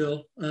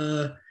Orville,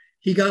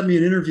 he got me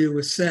an interview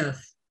with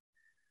Seth,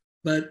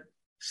 but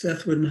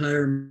Seth wouldn't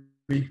hire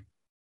me.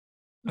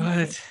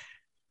 What?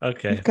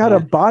 Okay. You've got a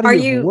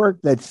body of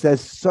work that says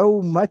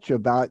so much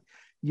about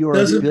your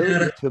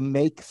ability to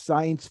make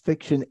science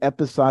fiction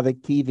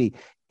episodic TV.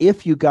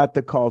 If you got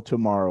the call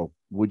tomorrow,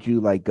 would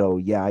you go,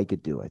 yeah, I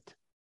could do it,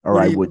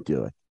 or I would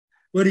do it?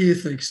 What do you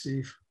think,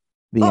 Steve?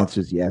 The answer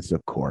is yes,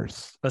 of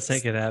course. Let's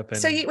make it happen.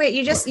 So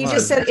you just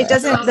said it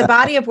doesn't. The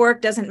body of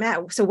work doesn't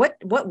matter. So what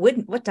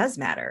does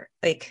matter?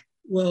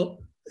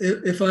 Well,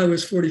 if I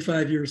was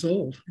 45 years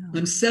old,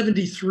 I'm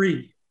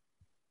 73.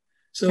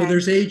 So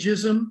there's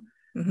ageism.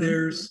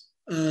 There's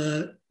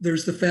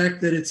the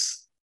fact that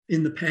it's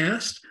in the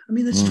past. I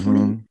mean, that's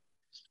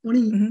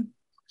 20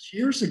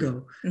 years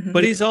ago.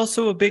 But he's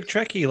also a big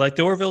Trekkie. Like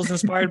the Orville's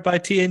inspired by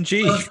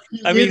TNG.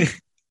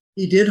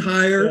 He did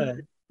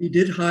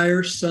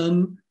hire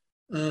some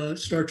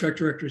Star Trek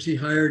directors. He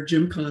hired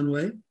Jim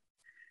Conway,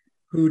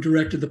 who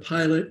directed the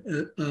pilot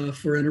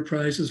for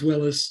Enterprise, as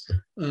well as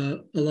a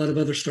lot of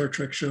other Star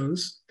Trek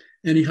shows.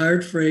 And he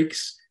hired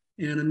Frakes,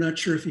 and I'm not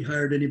sure if he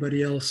hired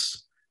anybody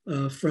else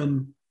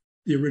from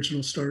the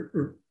original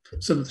or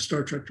some of the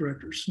Star Trek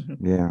directors.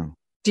 Yeah.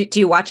 Do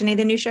you watch any of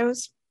the new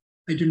shows?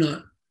 I do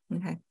not.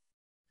 Okay.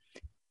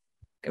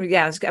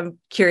 Yeah, I'm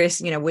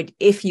curious.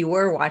 If you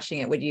were watching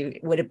it,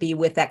 would it be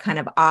with that kind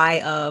of eye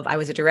of, I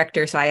was a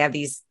director, so I have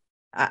these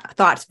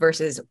thoughts,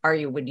 versus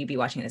would you be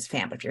watching it as a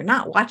fan? But if you're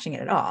not watching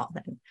it at all,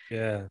 then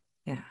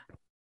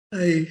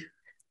I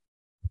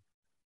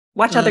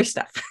watch other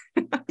stuff.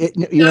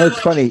 It's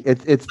funny.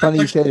 It's funny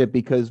you said it,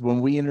 because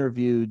when we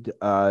interviewed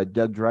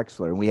Doug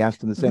Drexler and we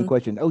asked him the same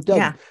question,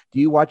 Doug, do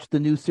you watch the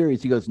new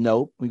series? He goes,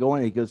 nope. We go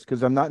in, he goes,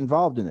 because I'm not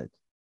involved in it.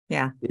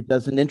 Yeah. It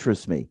doesn't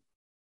interest me.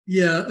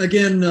 Yeah.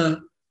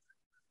 Again,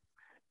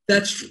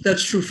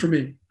 That's true for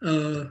me.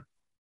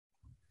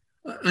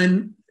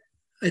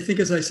 I think,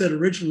 as I said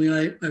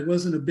originally, I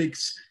wasn't a big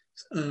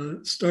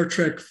Star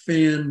Trek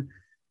fan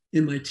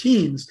in my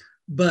teens,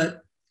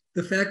 but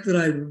the fact that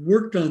I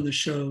worked on the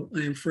show, I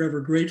am forever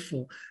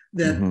grateful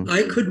that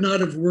I could not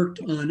have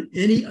worked on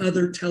any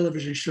other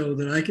television show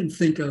that I can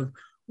think of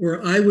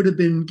where I would have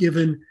been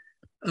given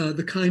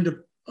the kind of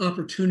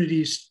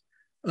opportunities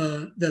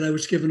that I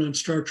was given on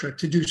Star Trek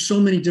to do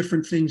so many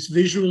different things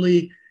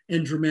visually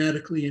and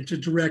dramatically, and to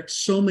direct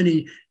so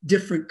many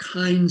different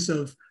kinds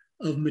of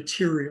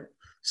material.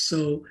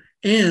 So,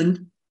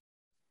 and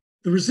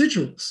the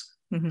residuals.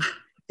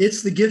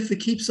 It's the gift that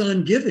keeps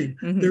on giving.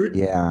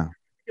 Yeah.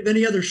 Of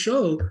any other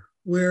show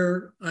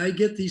where I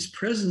get these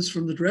presents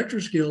from the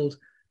Directors Guild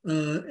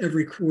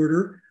every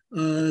quarter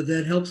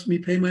that helps me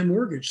pay my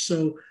mortgage.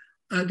 So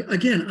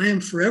again, I am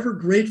forever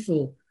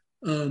grateful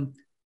to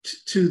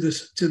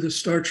the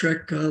Star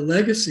Trek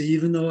legacy,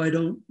 even though I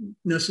don't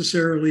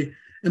necessarily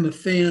am a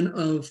fan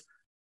of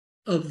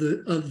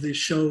the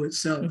show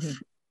itself.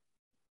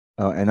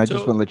 Oh, and I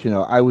just want to let you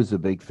know, I was a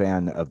big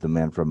fan of The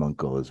Man from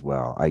U.N.C.L.E. as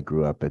well. I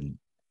grew up in.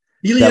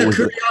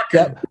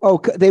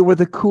 They were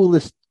the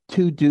coolest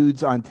two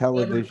dudes on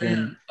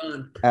television.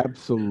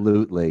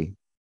 Absolutely.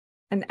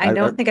 And I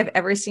don't think I've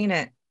ever seen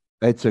it.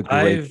 It's a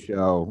great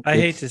show.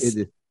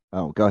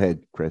 Oh, go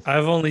ahead, Chris.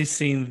 I've only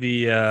seen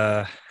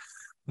the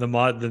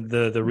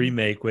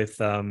remake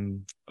with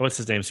what's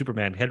his name,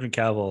 Superman, Henry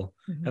Cavill,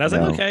 and I was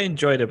like, okay, I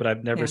enjoyed it, but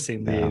I've never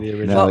seen the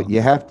original. No,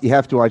 you have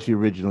to watch the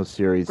original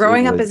series.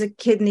 Growing up as a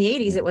kid in the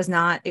 80s, it was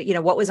not,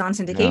 what was on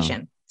syndication?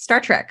 No. Star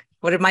Trek.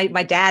 What did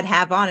my dad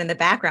have on in the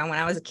background when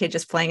I was a kid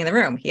just playing in the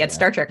room? He had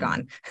Star Trek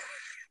on.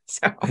 So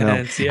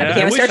I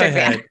became a Star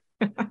Trek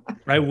fan.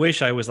 I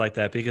wish I was like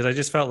that, because I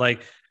just felt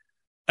like,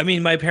 I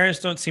mean, my parents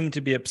don't seem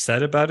to be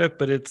upset about it,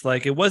 but it's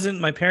like, it wasn't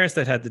my parents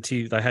that had the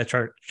TV that had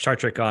Star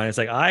Trek on. It's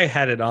like, I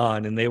had it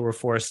on and they were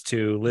forced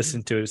to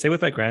listen to it. Same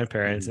with my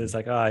grandparents. It's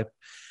like, I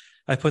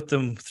put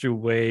them through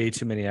way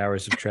too many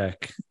hours of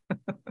Trek.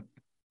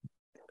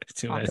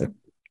 Too awesome.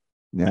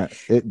 Yeah,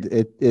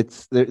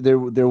 it's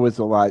there was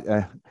a lot.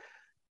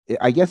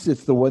 I guess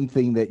it's the one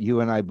thing that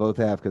you and I both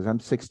have, because I'm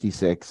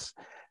 66,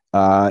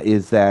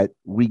 is that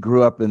we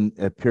grew up in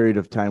a period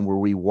of time where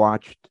we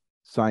watched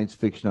science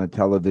fiction on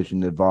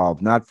television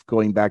evolve, not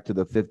going back to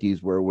the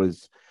 50s where it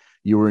was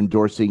you were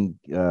endorsing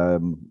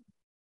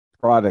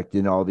product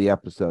in all the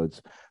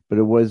episodes, but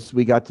it was,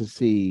 we got to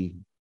see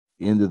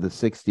into the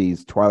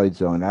 60s Twilight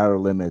Zone, Outer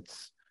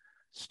Limits,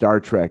 Star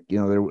Trek,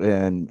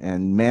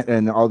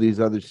 and all these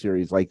other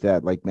series like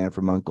that, like Man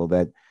from U.N.C.L.E.,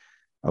 that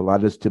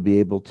allowed us to be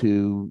able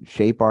to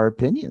shape our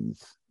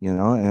opinions,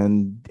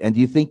 and do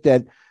you think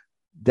that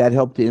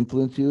helped to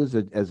influence you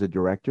as a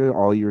director,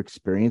 all your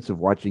experience of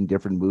watching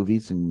different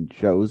movies and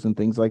shows and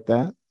things like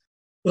that?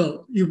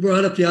 Well, you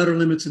brought up the Outer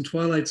Limits and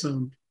Twilight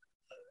Zone.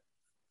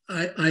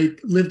 I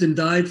lived and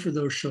died for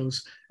those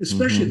shows,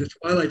 especially the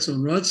Twilight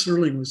Zone. Rod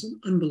Serling was an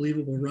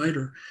unbelievable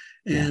writer,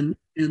 and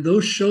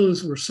those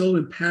shows were so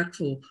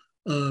impactful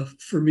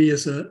for me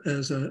as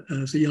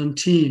a young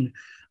teen.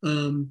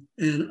 And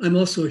I'm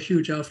also a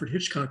huge Alfred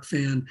Hitchcock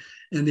fan,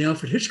 and the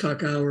Alfred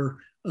Hitchcock Hour.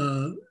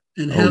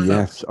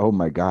 Oh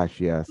my gosh,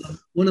 yes.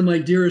 One of my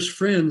dearest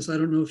friends, I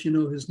don't know if you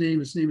know his name.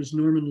 His name is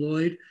Norman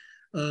Lloyd.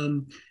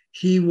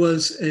 He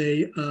was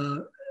a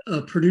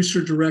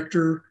producer,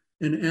 director,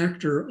 and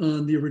actor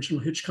on the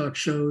original Hitchcock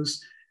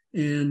shows,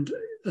 and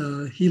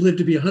he lived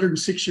to be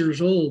 106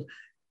 years old.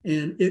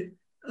 And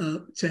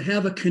to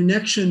have a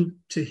connection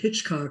to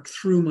Hitchcock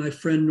through my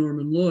friend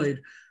Norman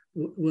Lloyd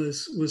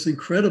was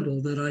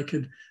incredible. That I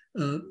could,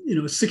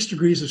 6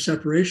 degrees of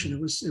separation. It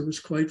was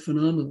quite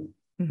phenomenal.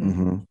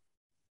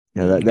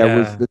 Yeah,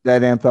 was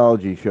that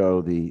anthology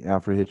show, the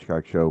Alfred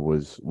Hitchcock show,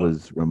 was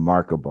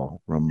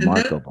remarkable.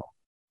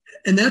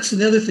 And that's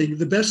another thing.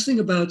 The best thing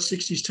about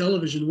 60s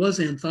television was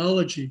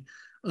anthology,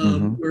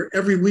 where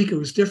every week it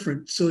was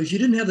different. So if you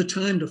didn't have the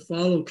time to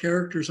follow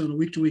characters on a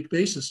week-to-week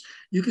basis,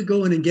 you could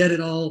go in and get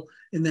it all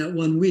in that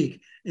 1 week.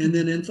 And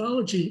then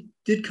anthology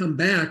did come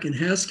back and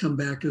has come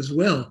back as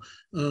well.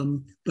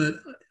 But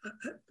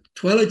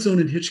Twilight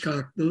Zone and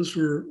Hitchcock, those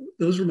were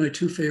my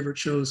two favorite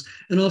shows,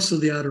 and also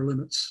The Outer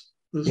Limits.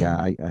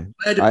 I've been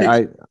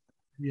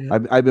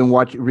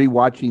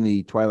rewatching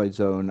the Twilight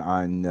Zone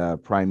on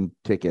Prime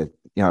Ticket,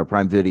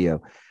 Prime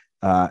Video,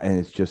 and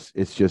it's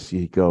just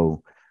you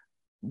go,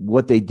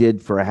 what they did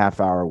for a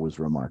half hour was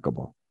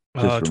remarkable.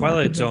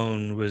 Twilight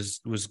Zone was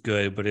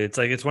good, but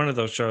it's one of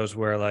those shows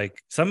where, like,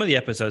 some of the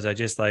episodes I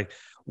just, like,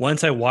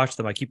 once I watch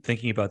them, I keep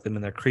thinking about them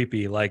and they're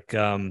creepy. Like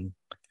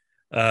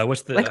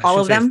what's the like all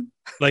of them?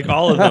 Like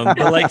all of them,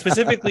 but like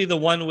specifically the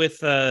one with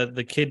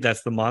the kid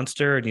that's the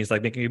monster and he's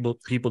like making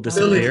people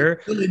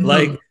disappear. Billy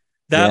like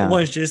that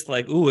one's just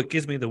like, ooh, it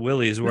gives me the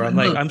willies. Where I'm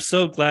like, I'm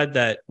so glad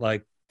that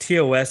like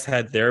TOS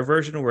had their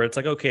version where it's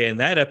like, okay, in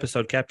that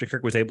episode, Captain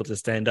Kirk was able to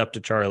stand up to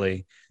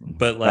Charlie,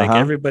 but like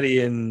everybody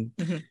in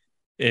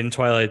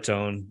Twilight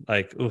Zone,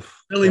 like,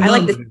 oof, Billy I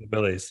like the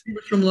Billies. He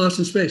was from Lost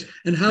in Space.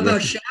 And how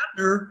about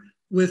Shatner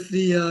with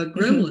the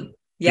Gremlin?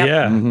 Yep.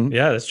 Yeah. Mhm.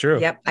 Yeah, that's true.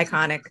 Yep.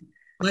 Iconic.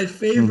 My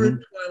favorite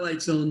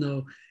Twilight Zone,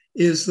 though,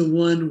 is the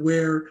one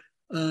where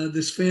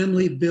this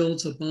family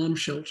builds a bomb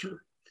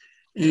shelter,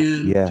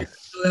 and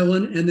Yes. that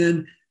one, and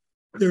then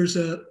there's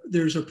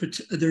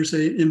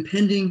an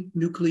impending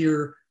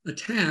nuclear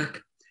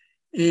attack,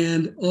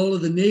 and all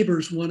of the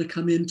neighbors want to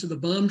come into the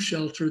bomb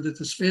shelter that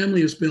this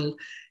family has built,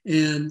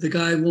 and the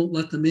guy won't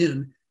let them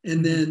in,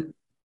 and then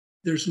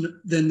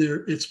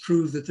it's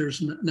proved that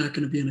there's not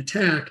going to be an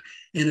attack,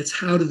 and it's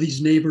how do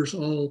these neighbors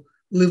all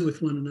live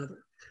with one another.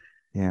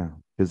 Yeah,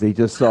 because they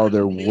just saw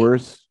their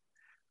worst.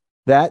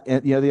 That,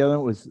 and the other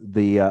one was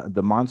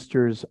the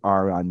monsters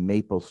are on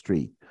Maple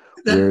Street,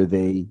 where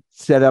they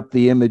set up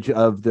the image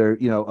of their,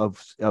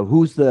 of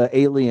who's the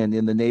alien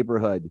in the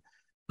neighborhood.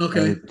 Okay.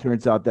 And it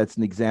turns out that's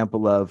an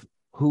example of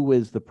who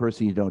is the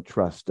person you don't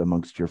trust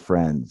amongst your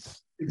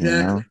friends.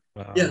 Exactly.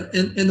 Wow. Yeah,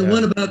 and the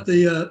one about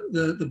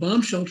the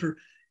bomb shelter,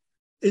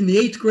 in the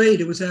 8th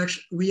grade, it was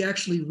we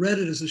actually read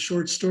it as a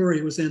short story.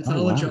 It was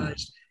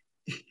anthologized.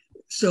 Oh, wow.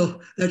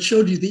 So that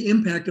showed you the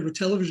impact of a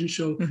television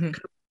show, the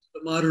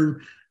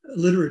modern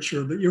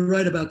literature. But you're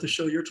right about the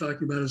show you're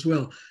talking about as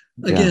well.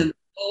 Again,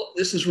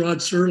 this is Rod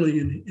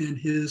Serling and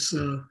his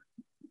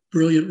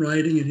brilliant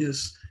writing and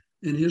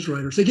his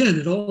writers. Again,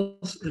 it all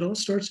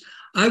starts.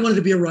 I wanted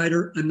to be a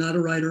writer. I'm not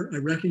a writer. I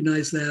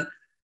recognize that.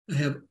 I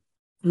have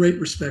great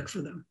respect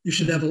for them. You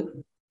should have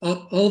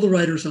all the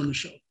writers on the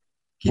show.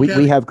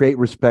 We have great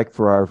respect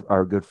for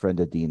our good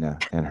friend Adina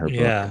and her book.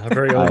 Yeah, a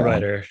very old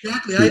writer.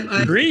 Exactly.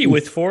 I agree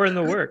with 4 in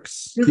the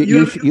works.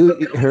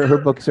 Her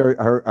books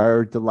are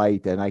a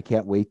delight, and I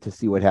can't wait to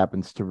see what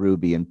happens to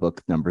Ruby in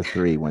book number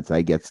 3 once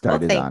I get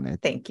started on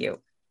it. Thank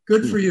you.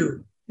 Good for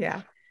you.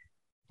 Yeah.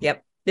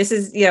 Yep. This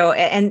is,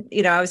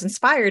 I was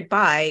inspired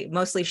by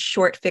mostly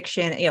short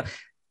fiction,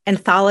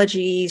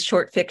 anthologies,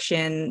 short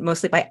fiction,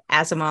 mostly by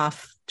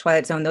Asimov,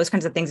 Twilight Zone, those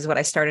kinds of things is what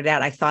I started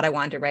out. I thought I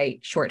wanted to write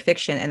short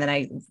fiction, and then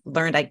I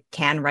learned I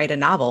can write a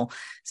novel.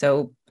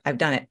 So I've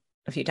done it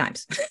a few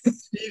times.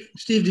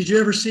 Steve, did you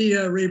ever see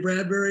Ray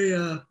Bradbury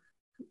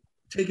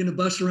taking a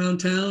bus around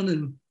town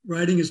and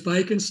riding his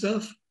bike and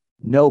stuff?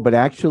 No, but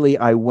actually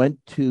I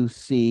went to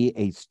see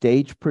a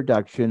stage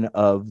production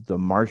of The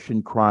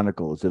Martian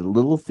Chronicles at a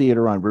little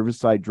theater on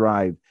Riverside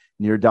Drive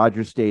near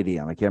Dodger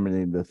Stadium. I can't remember the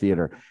name of the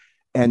theater.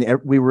 And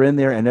we were in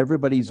there, and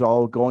everybody's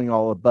all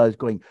abuzz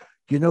going,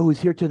 you know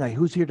who's here tonight?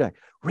 Who's here tonight?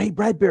 Ray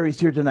Bradbury's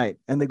here tonight.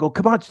 And they go,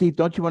 come on, Steve,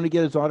 don't you want to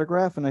get his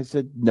autograph? And I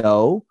said,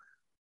 no.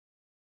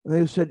 And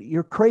they said,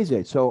 you're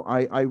crazy. So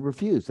I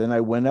refused. And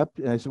I went up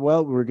and I said,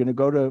 well, we're going to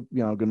go to,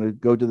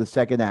 the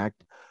second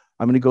act.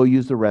 I'm going to go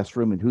use the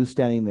restroom. And who's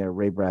standing there?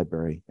 Ray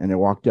Bradbury. And I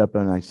walked up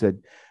and I said,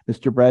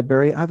 Mr.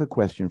 Bradbury, I have a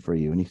question for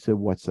you. And he said,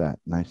 what's that?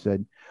 And I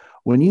said,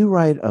 when you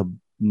write a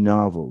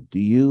novel, do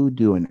you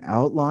do an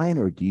outline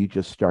or do you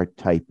just start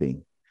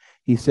typing?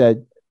 He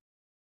said,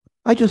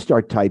 I just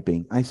start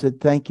typing. I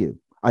said, thank you.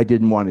 I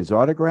didn't want his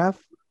autograph.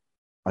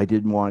 I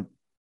didn't want,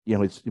 we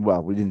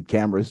didn't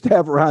cameras to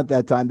have around at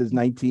that time. There's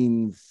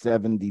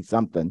 1970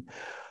 something.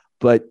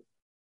 But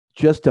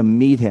just to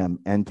meet him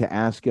and to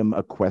ask him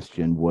a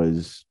question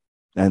was,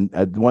 and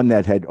one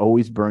that had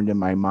always burned in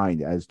my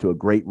mind as to a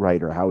great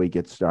writer, how he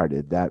gets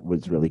started. That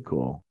was really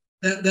cool.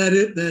 That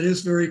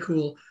is very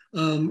cool.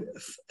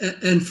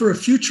 And for a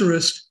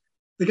futurist,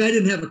 the guy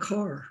didn't have a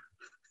car.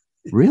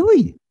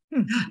 Really?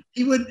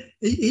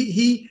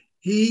 He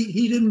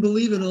didn't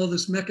believe in all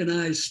this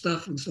mechanized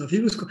stuff and stuff.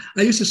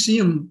 I used to see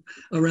him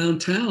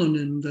around town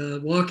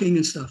and walking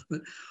and stuff.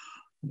 But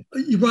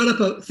you brought up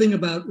a thing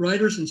about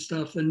writers and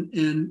stuff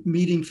and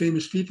meeting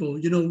famous people.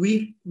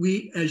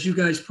 We, as you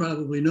guys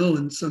probably know,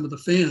 and some of the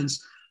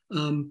fans,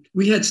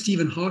 we had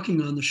Stephen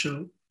Hawking on the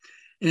show,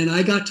 and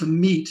I got to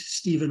meet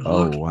Stephen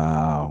Hawking. Oh,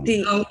 wow.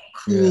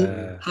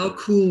 How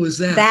cool was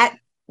that? That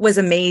was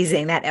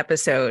amazing, that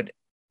episode.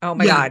 Oh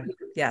my God.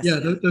 Yes. Yeah.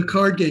 The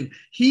card game.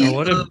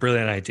 What a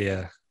brilliant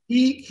idea.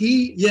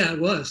 It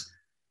was.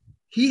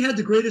 He had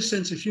the greatest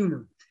sense of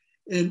humor,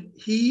 and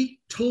he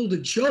told a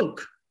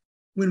joke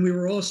when we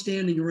were all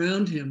standing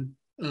around him.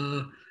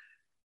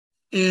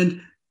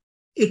 And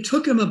it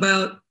took him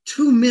about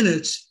 2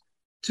 minutes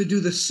to do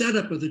the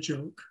setup of the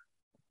joke.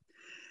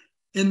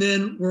 And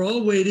then we're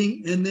all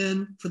waiting, and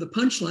then for the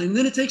punchline. And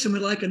then it takes him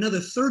like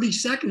another 30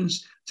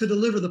 seconds to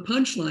deliver the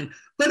punchline.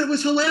 But it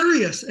was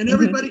hilarious, and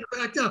everybody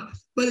cracked up.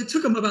 But it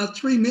took him about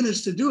 3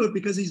 minutes to do it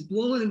because he's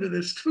blowing into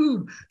this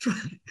tube,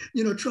 trying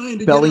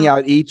to spelling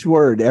out each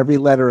word, every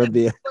letter of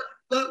the.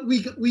 But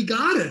we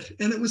got it,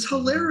 and it was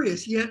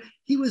hilarious.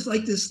 He was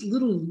like this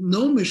little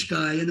gnomish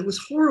guy, and it was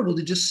horrible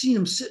to just see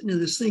him sitting in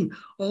this thing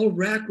all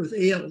racked with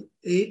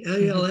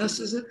ALS,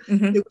 is it?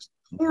 Mm-hmm. It was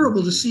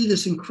horrible to see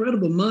this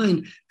incredible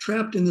mind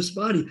trapped in this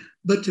body,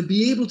 but to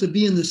be able to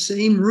be in the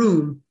same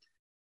room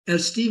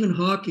as Stephen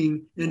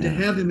Hawking and to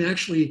have him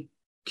actually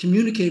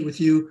communicate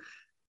with you,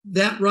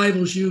 that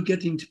rivals you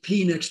getting to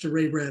pee next to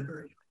Ray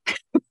Bradbury.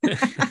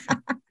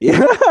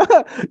 Yeah.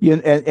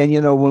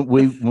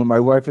 When my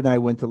wife and I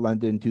went to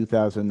London in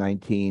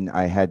 2019,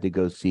 I had to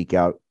go seek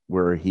out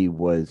where he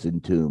was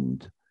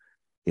entombed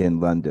in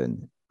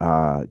London.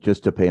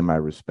 just to pay my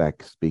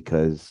respects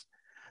because,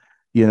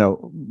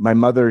 my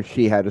mother,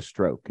 she had a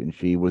stroke and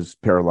she was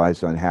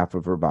paralyzed on half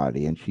of her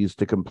body, and she used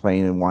to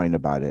complain and whine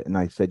about it. And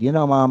I said,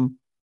 Mom,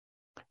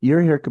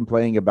 you're here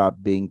complaining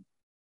about being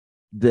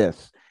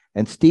this.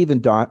 And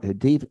Stephen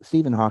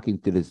Hawking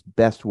did his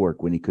best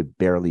work when he could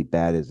barely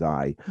bat his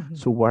eye. Mm-hmm.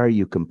 So why are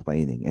you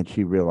complaining? And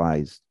she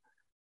realized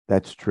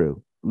that's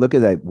true. Look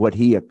at that, what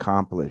he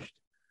accomplished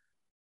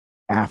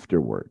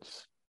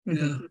afterwards.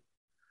 Mm-hmm.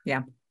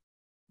 Yeah.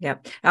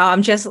 Yep. Oh,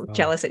 I'm just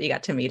jealous that you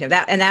got to meet him.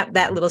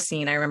 That little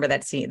scene. I remember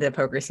that scene, the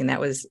poker scene.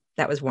 That was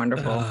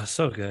wonderful. Oh,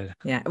 so good.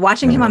 Yeah.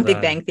 Watching him on Big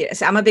Bang Theory.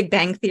 So I'm a Big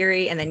Bang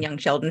Theory and then Young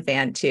Sheldon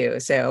fan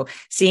too. So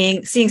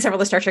seeing several of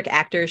the Star Trek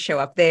actors show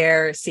up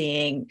there,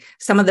 seeing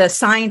some of the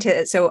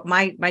scientists. So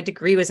my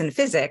degree was in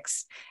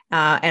physics,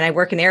 and I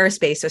work in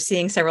aerospace. So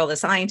seeing several of the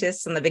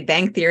scientists on the Big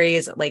Bang Theory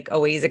is like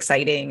always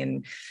exciting.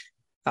 And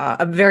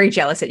I'm very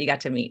jealous that you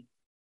got to meet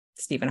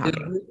Stephen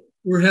Hawking. Yeah.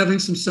 We're having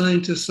some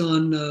scientists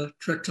on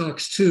Trek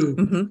Talks too.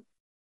 Mm-hmm.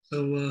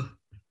 So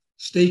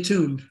stay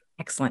tuned.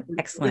 Excellent. We're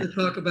going to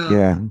talk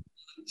about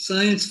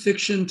science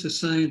fiction to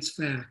science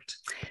fact.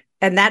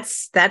 And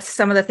that's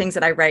some of the things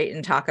that I write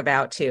and talk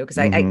about too, because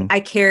I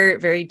care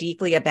very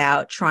deeply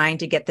about trying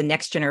to get the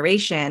next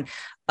generation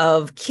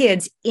of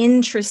kids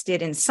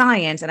interested in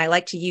science. And I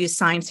like to use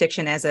science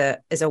fiction as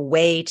a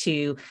way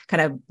to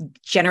kind of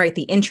generate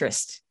the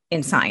interest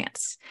in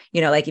science.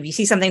 Like if you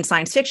see something in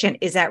science fiction,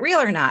 is that real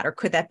or not? Or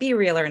could that be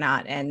real or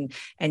not? And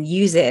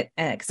use it.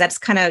 Because that's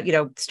kind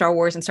of, Star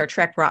Wars and Star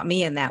Trek brought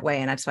me in that way.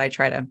 And that's why I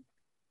try to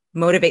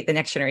motivate the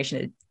next generation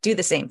to do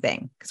the same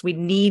thing. Because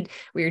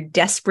we're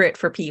desperate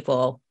for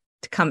people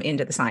to come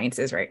into the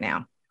sciences right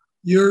now.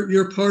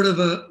 You're part of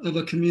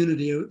a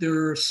community.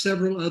 There are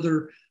several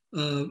other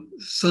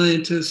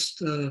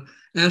scientists,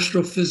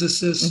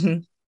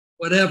 astrophysicists,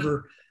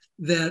 whatever,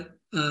 that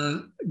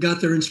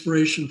got their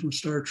inspiration from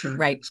Star Trek.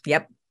 Right.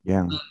 Yep.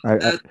 Yeah.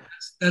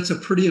 That's a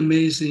pretty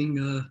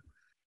amazing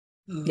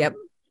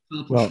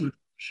accomplishment.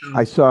 Well,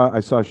 I saw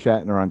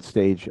Shatner on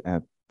stage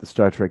at the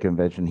Star Trek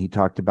convention. He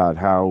talked about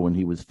how when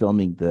he was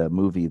filming the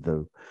movie,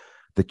 the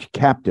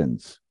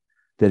captains,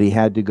 that he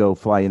had to go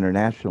fly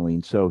internationally.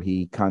 And so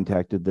he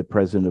contacted the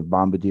president of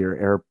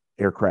Bombardier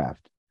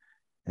Aircraft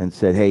and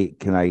said, "Hey,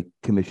 can I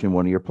commission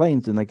one of your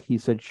planes?" And he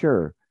said,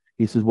 "Sure."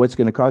 He says, "What's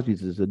going to cost you?"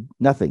 He said,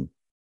 "Nothing."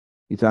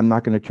 He said, "I'm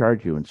not going to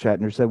charge you." And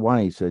Shatner said,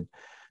 "Why?" He said,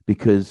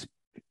 "Because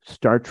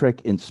Star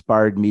Trek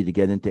inspired me to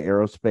get into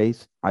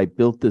aerospace. I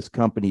built this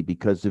company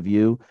because of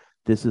you.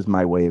 This is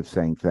my way of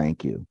saying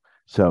thank you."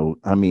 So,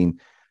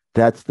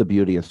 that's the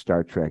beauty of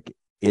Star Trek.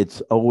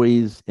 It's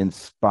always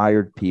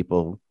inspired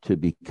people to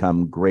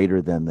become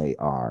greater than they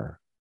are.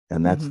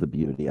 And that's the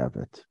beauty of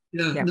it.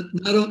 Yeah. Yep.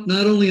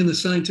 Not only in the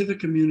scientific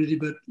community,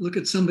 but look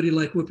at somebody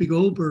like Whoopi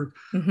Goldberg,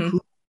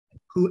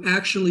 who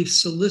actually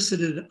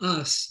solicited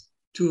us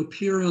to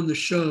appear on the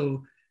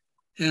show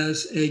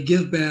as a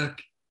give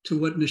back to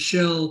what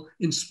Nichelle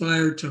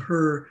inspired to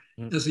her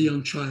as a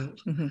young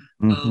child.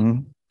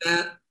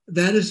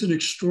 That is an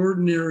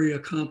extraordinary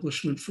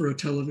accomplishment for a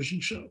television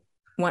show.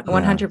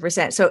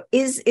 100%. So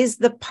is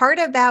the part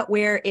about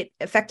where it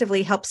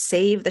effectively helps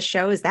save the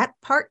show, is that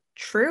part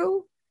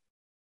true?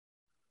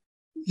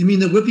 You mean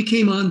that Whoopi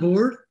came on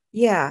board?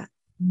 Yeah.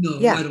 No,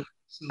 yeah. I don't.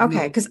 So,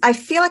 okay, because I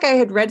feel like I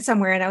had read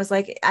somewhere and I was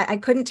like, I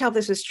couldn't tell if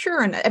this was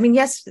true. And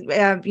yes,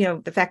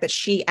 the fact that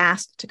she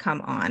asked to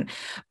come on,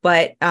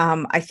 but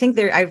I think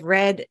I've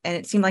read, and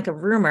it seemed like a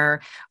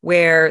rumor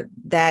where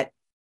that,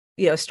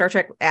 Star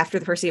Trek after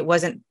the first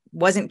season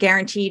wasn't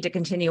guaranteed to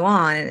continue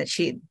on, and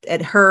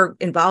that her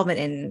involvement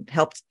in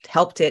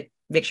helped it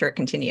make sure it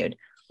continued.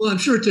 Well, I'm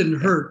sure it didn't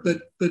hurt,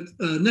 but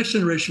Next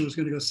Generation was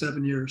going to go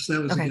 7 years.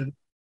 That was okay.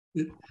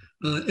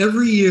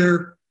 Every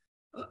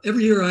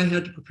year I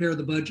had to prepare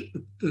the budget,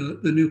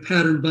 the new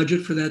pattern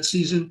budget for that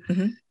season.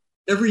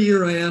 Every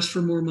year I asked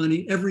for more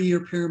money. Every year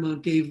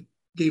Paramount gave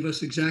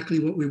us exactly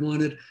what we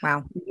wanted.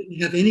 Wow. We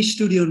didn't have any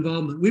studio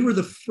involvement. We were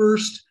the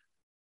first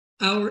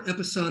hour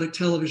episodic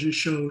television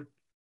show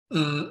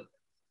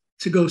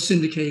to go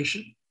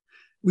syndication.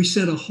 We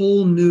set a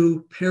whole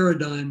new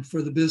paradigm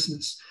for the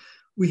business.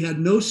 We had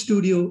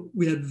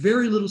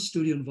very little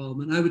studio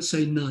involvement. I would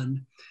say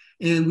none.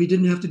 And we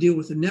didn't have to deal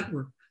with the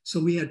network. So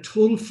we had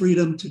total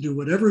freedom to do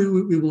whatever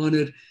we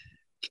wanted.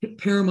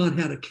 Paramount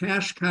had a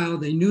cash cow.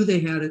 They knew they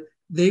had it.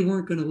 They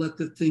weren't going to let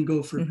the thing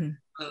go for,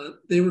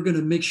 they were going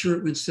to make sure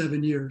it went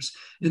 7 years.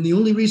 And the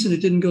only reason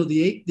it didn't go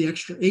the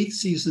extra 8th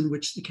season,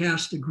 which the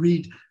cast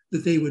agreed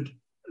that they would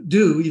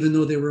do, even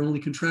though they were only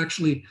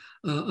contractually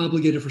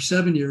obligated for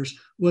 7 years,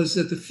 was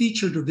that the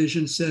feature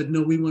division said,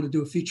 no, we want to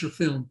do a feature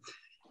film.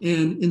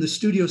 And in the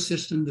studio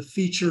system, the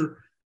feature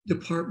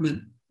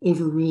department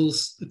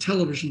overrules the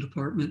television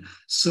department.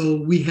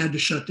 So we had to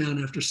shut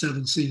down after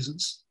 7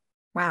 seasons.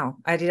 Wow.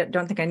 I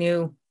don't think I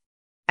knew.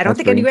 I don't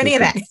think I knew any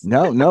of that.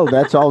 No,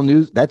 that's all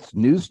news. That's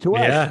news to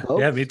us.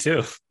 Folks. Yeah, me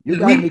too. You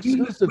got an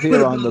exclusive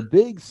here on the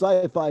Big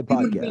Sci-Fi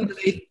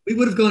Podcast. We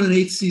would have gone an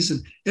 8th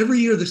season. Every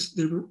year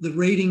the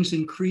ratings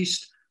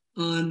increased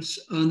on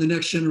the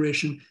Next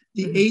Generation.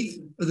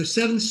 The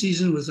seventh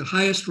season was the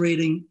highest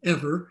rating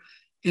ever,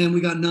 and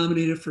we got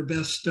nominated for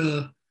best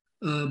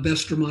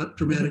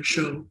dramatic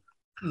show.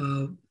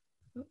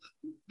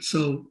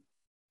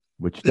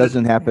 Which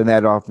doesn't happen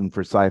that often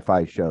for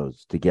sci-fi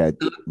shows to get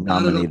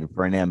nominated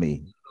for an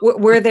Emmy.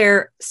 Were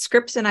there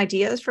scripts and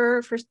ideas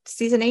for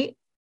season 8?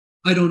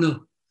 I don't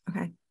know.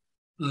 Okay.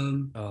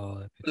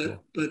 But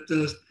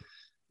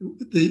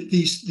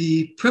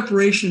the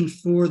preparation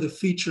for the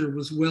feature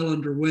was well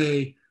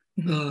underway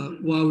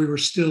while we were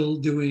still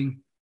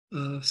doing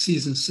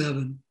season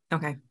 7.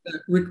 Okay.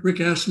 Rick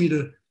asked me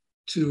to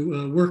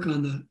work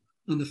on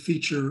the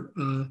feature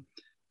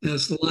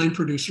as the line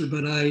producer,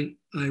 but I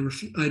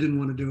didn't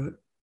want to do it.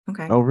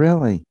 Okay. Oh,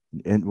 really?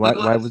 And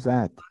why was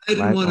that? I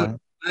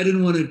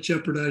didn't want to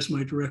jeopardize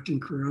my directing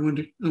career. I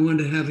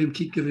wanted to have him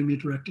keep giving me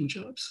directing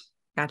jobs.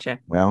 Gotcha.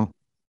 Well,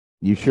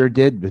 you sure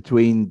did.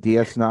 Between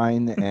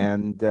DS9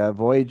 and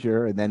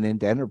Voyager, and then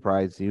into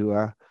Enterprise,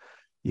 you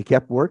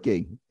kept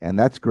working, and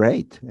that's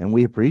great, and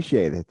we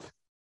appreciate it.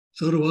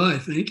 So do I.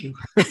 Thank you.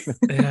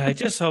 Yeah, I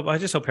just hope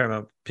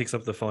Paramount picks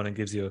up the phone and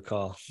gives you a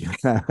call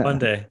one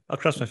day. I'll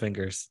cross my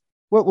fingers.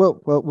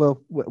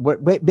 Well,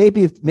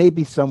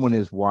 maybe someone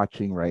is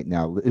watching right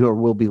now, or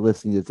will be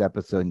listening to this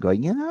episode and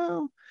going,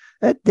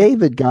 that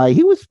David guy,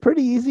 he was a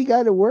pretty easy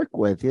guy to work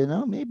with.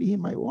 Maybe he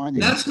might want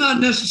him. That's not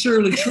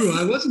necessarily true.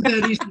 I wasn't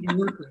that easy to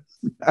work with.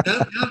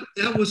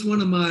 That was one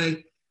of my,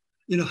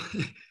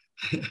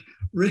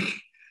 Rick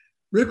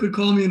would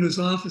call me in his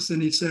office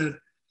and he said,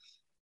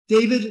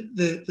 David,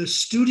 the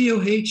studio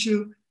hates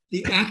you,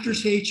 the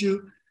actors hate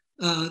you,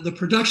 the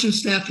production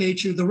staff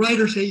hates you, the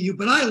writers hate you,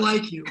 but I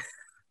like you.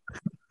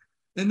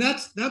 And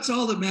that's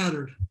all that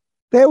mattered.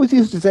 They always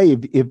used to say,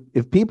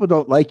 if people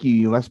don't like you,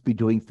 you must be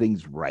doing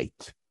things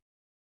right.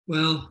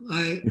 Well,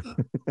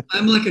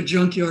 I'm like a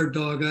junkyard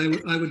dog.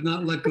 I would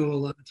not let go a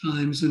lot of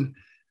times. And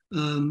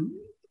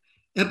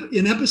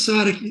in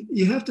episodic,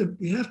 you have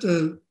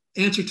to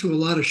answer to a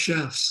lot of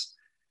chefs.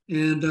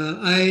 And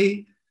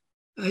I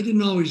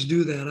didn't always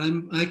do that.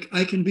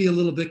 I can be a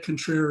little bit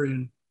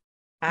contrarian.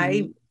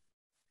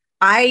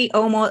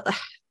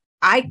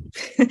 I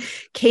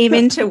came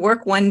into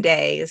work one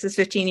day, this is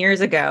 15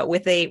 years ago,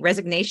 with a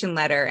resignation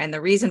letter. And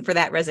the reason for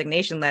that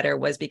resignation letter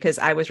was because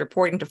I was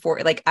reporting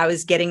to I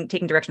was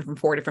taking direction from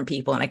 4 different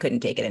people and I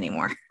couldn't take it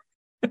anymore.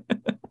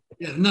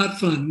 Yeah, not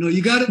fun. No,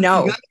 you got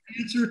to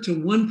answer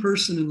to one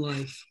person in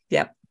life.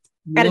 Yep.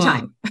 At a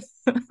time.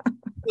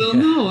 Well,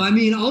 no, I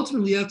mean,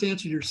 ultimately you have to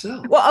answer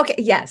yourself. Well, okay.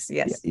 Yes.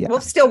 Yeah.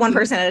 Well, still one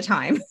person at a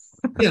time.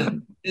 Yeah.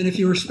 And if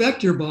you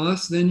respect your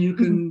boss, then you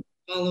can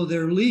follow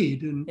their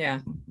lead. And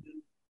yeah.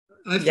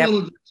 I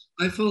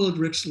followed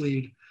Rick's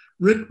lead.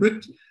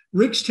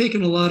 Rick's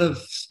taken a lot of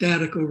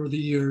static over the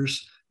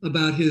years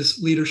about his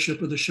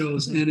leadership of the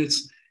shows, and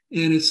it's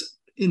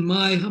in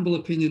my humble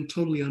opinion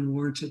totally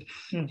unwarranted.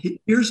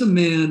 Here's a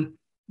man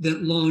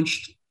that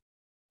launched.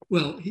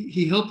 Well,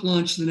 he helped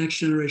launch The Next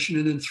Generation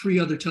and then 3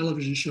 other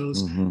television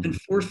shows and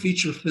 4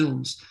 feature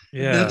films.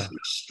 Yeah, that's an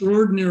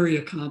extraordinary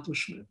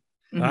accomplishment.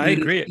 I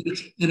agree,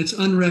 and it's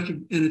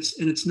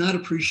unrecognized, and it's not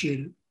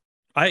appreciated.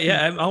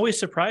 I'm always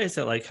surprised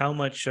at how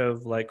much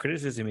of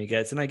criticism he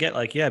gets, and I get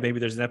maybe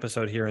there's an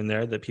episode here and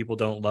there that people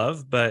don't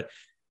love, but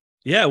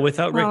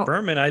without Rick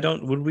Berman,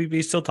 would we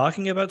be still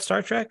talking about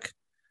Star Trek?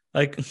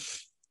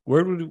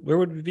 Where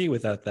would we be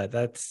without that?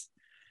 That's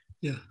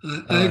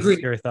I agree.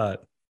 Scary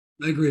thought.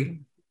 I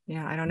agree.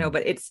 Yeah, I don't know,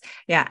 but it's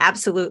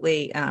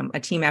absolutely a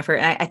team effort.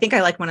 And I think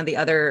I like one of the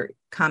other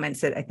comments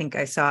that I think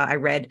I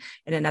read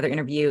in another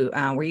interview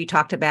where you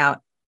talked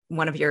about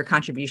one of your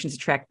contributions to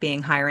Trek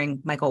being hiring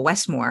Michael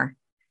Westmore.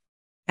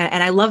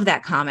 And I love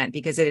that comment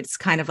because it's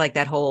kind of like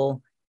that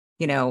whole,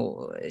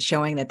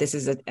 showing that this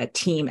is a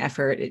team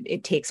effort.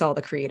 It takes all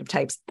the creative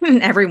types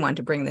and everyone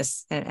to bring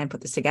this and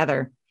put this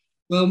together.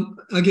 Well,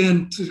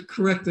 again, to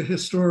correct the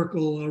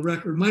historical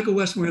record, Michael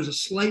Westmore has a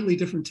slightly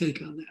different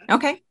take on that.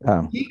 Okay.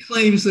 He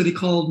claims that he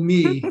called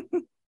me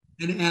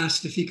and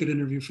asked if he could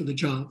interview for the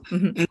job.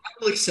 And I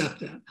will accept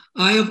that.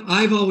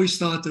 I've always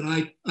thought that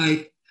I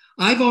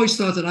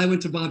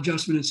went to Bob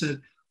Justman and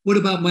said, what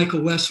about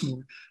Michael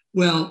Westmore?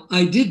 Well,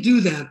 I did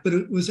do that, but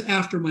it was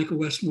after Michael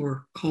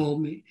Westmore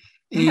called me.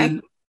 And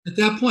at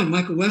that point,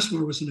 Michael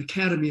Westmore was an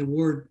Academy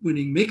Award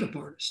winning makeup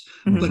artist.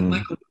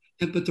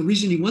 But the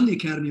reason he won the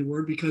Academy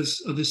Award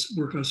because of his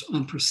work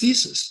on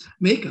prosthesis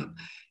makeup.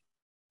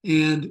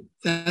 And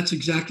that's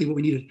exactly what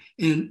we needed.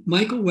 And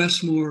Michael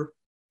Westmore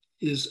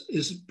is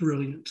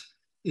brilliant,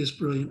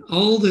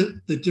 All the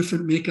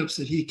different makeups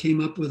that he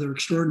came up with are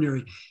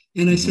extraordinary.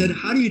 And I said,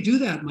 how do you do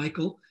that,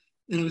 Michael?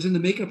 And I was in the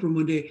makeup room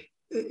one day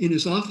in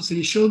his office and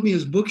he showed me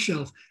his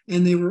bookshelf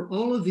and they were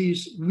all of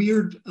these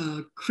weird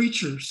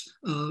creatures,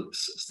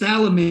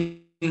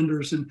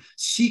 salamanders and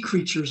sea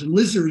creatures and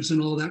lizards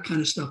and all that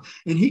kind of stuff.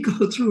 And he'd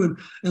go through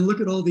and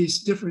look at all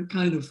these different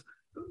kind of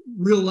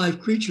real life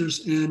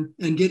creatures and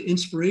get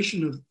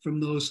inspiration from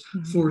those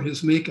for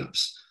his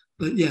makeups.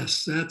 But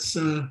yes,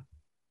 that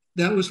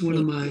was one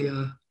of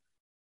my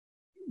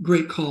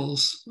great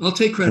calls. I'll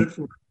take credit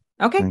for it.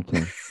 Okay.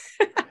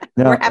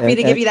 No, We're happy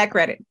to give you that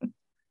credit.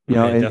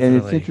 And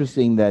it's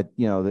interesting that,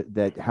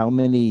 that how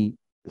many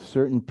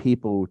certain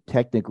people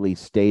technically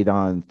stayed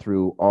on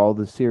through all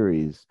the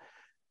series.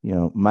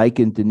 Mike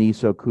and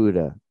Denise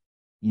Okuda,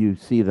 you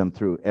see them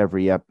through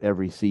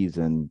every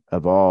season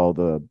of all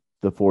the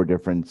 4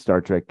 different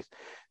Star Trek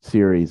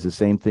series. The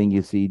same thing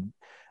you see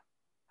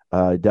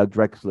Doug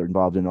Drexler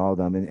involved in all of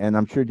them. And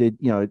I'm sure did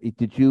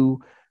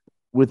you,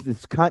 with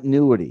this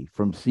continuity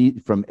from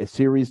a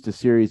series to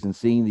series and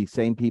seeing these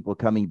same people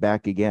coming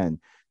back again,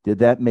 did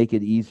that make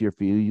it easier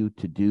for you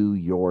to do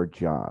your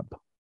job?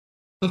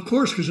 Of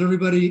course, because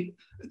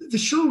the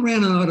show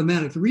ran on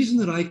automatic. The reason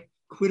that I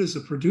quit as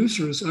a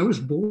producer is I was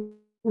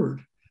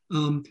bored.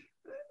 I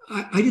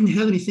didn't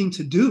have anything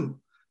to do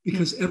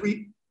because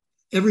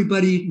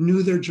everybody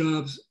knew their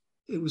jobs.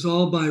 It was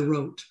all by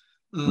rote.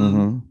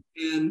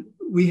 And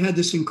we had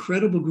this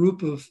incredible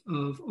group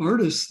of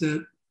artists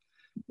that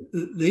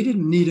they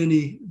didn't need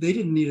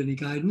any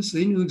guidance.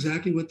 They knew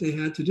exactly what they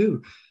had to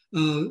do.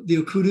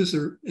 The Okudas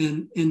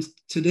and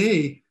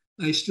today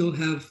I still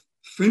have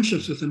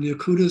friendships with them. The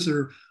Okudas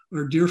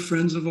are dear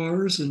friends of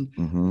ours, and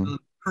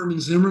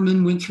Herman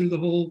Zimmerman went through the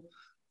whole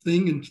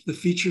thing and the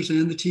features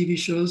and the TV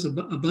shows. A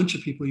bunch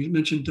of people. You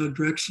mentioned Doug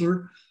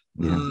Drexler.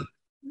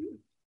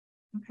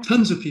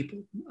 Tons of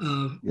people.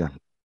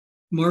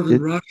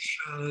 Marvin Rush.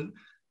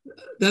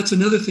 That's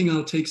another thing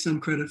I'll take some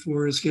credit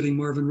for, is getting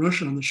Marvin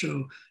Rush on the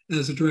show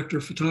as a director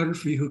of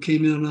photography, who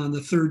came in on the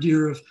 3rd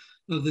year of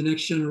The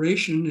Next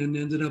Generation and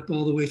ended up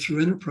all the way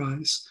through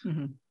Enterprise,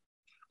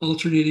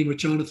 alternating with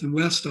Jonathan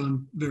West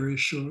on various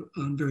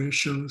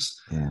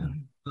shows. Yeah.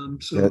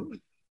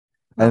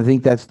 I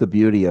think that's the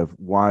beauty of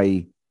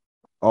why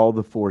all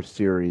the 4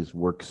 series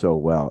work so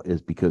well,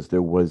 is because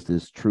there was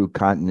this true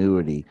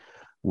continuity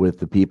with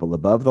the people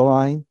above the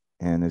line,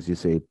 and as you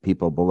say,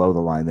 people below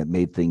the line that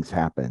made things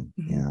happen.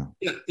 Yeah,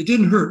 it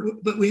didn't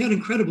hurt, but we had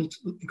incredibly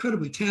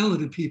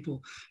talented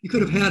people. You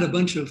could have had a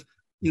bunch of,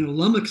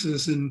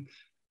 lummoxes and,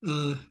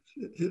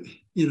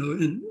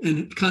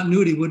 and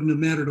continuity wouldn't have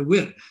mattered a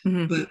whit.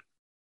 But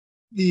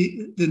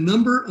the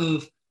number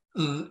of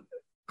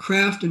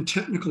craft and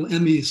technical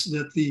Emmys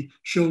that the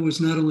show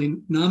was not only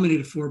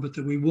nominated for, but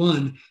that we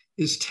won,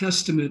 is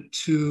testament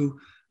to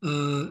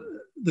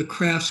the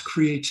craft's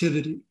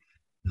creativity.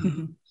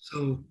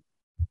 So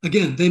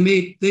again, they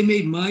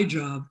made my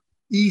job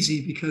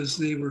easy because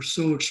they were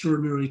so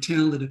extraordinarily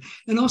talented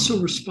and also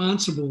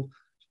responsible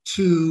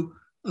to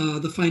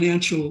the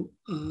financial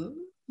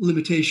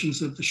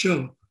limitations of the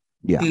show.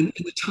 And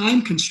the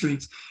time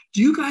constraints.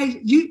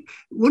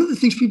 One of the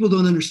things people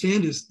don't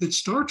understand is that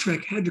Star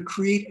Trek had to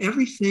create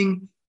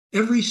everything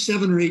every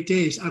 7 or 8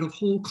 days out of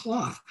whole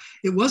cloth.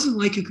 It wasn't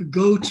like you could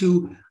go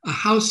to a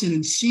house in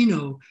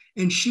Encino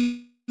and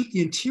shoot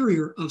the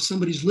interior of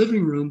somebody's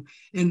living room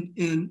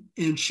and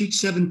shoot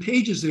 7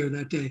 pages there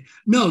that day.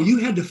 No, you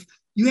had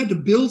to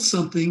build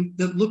something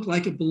that looked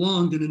like it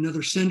belonged in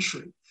another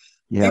century.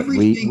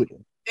 Everything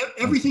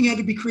had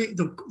to be created.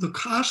 The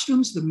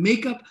costumes, the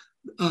makeup,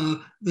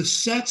 the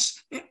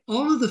sets,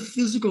 all of the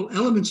physical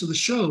elements of the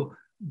show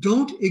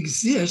don't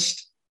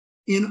exist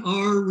in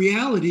our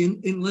reality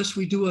unless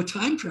we do a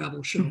time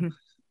travel show.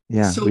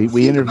 So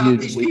we interviewed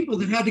these people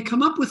that had to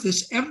come up with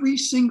this every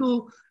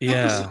single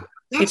episode.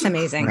 That's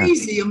amazing.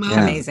 Crazy amount.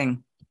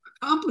 Amazing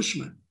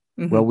accomplishment.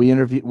 Well, we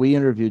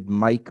interviewed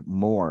Mike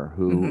Moore,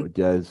 who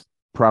does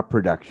prop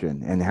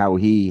production, and how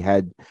he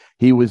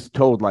was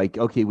told, like,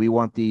 okay, we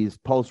want these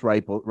pulse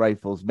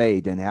rifles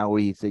made, and how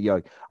he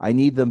said, I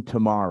need them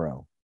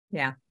tomorrow.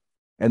 Yeah.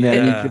 And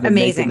then he's going to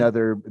make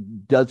another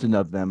dozen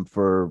of them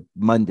for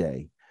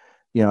Monday.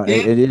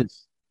 It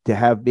is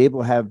to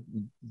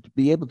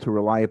be able to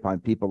rely upon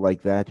people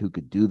like that who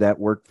could do that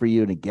work for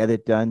you and to get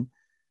it done.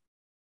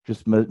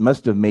 Just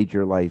must have made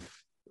your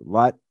life a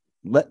lot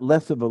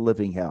less of a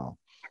living hell.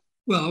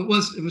 Well, it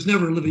was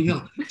never a living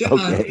hell.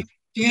 Okay.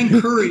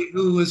 Dan Curry,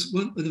 who was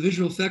the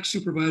visual effects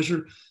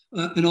supervisor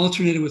and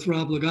alternated with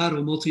Rob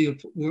Legato,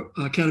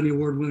 multi-Academy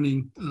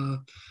Award-winning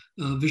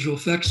visual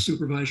effects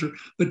supervisor.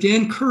 But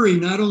Dan Curry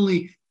not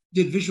only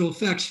did visual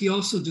effects, he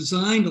also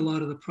designed a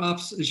lot of the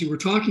props, as you were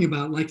talking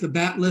about, like the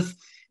batleth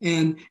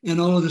and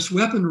all of this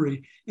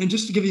weaponry. And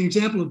just to give you an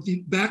example of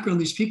the background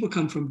these people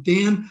come from,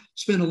 Dan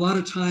spent a lot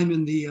of time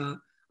in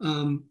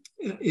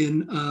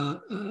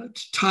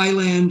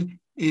Thailand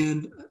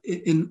and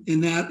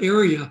in that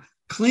area,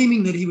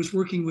 claiming that he was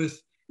working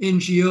with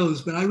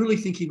NGOs, but I really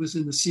think he was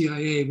in the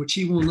CIA, which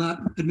he will not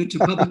admit to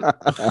publicly.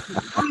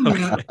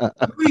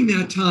 During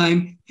that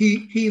time,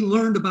 he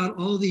learned about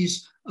all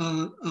these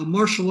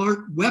martial art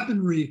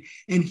weaponry,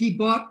 and he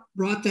brought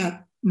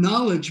that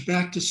knowledge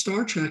back to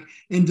Star Trek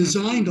and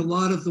designed a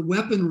lot of the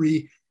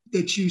weaponry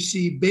that you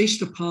see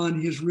based upon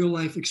his real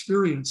life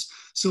experience.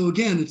 So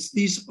again, it's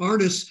these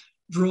artists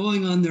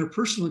drawing on their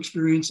personal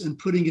experience and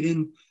putting it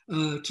in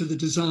to the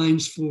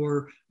designs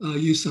for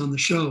use on the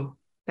show.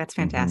 That's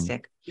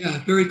fantastic. Yeah,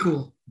 very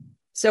cool.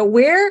 So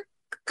we're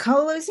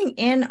closing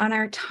in on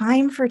our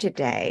time for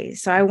today.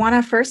 So I want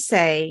to first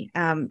say,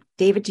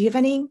 David, do you have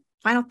any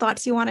final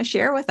thoughts you want to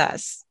share with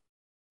us?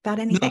 about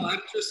anything?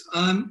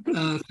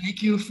 No,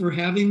 thank you for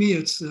having me.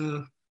 It's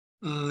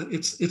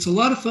a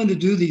lot of fun to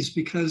do these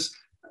because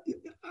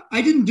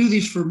I didn't do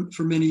these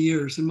for many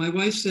years. And my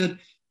wife said,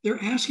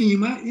 they're asking you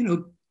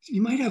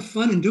might have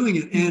fun in doing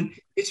it. And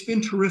it's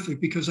been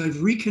terrific because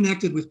I've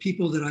reconnected with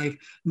people that I've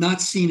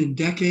not seen in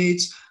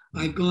decades.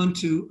 I've gone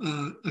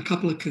to a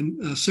couple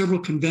of several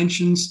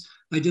conventions.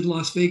 I did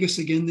Las Vegas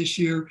again this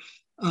year.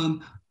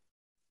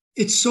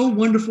 It's so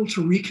wonderful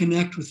to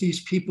reconnect with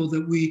these people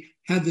that we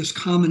had this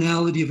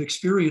commonality of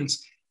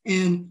experience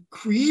and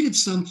created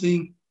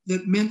something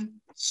that meant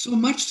so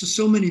much to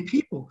so many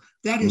people.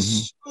 That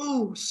is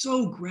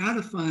so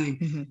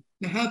gratifying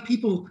to have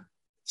people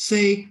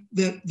say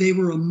that they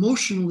were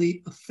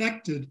emotionally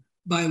affected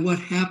by what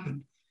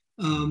happened.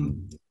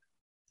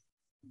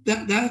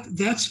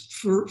 That's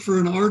for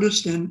an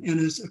artist and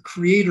as a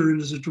creator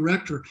and as a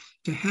director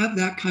to have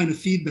that kind of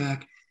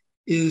feedback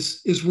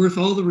is worth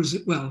all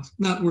the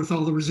not worth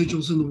all the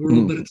residuals in the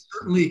world, but it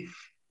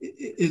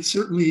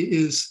certainly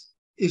is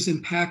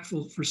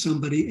impactful for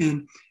somebody.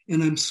 And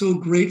I'm so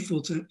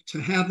grateful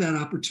to have that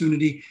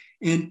opportunity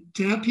and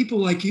to have people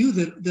like you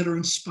that are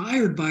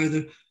inspired by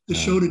the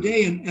show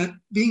today and at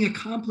being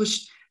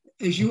accomplished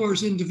as you are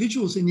as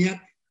individuals. And yet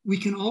we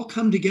can all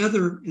come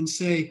together and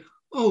say,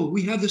 oh,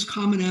 we have this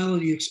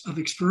commonality of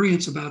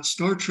experience about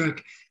Star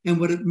Trek and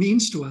what it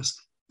means to us.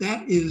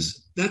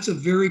 That's a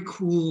very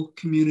cool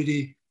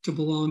community to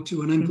belong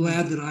to. And I'm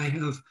glad that I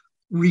have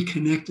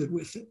reconnected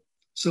with it.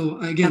 So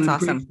again, I'm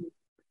grateful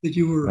that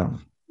you were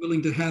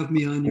willing to have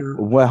me on your.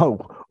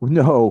 Well,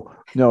 no,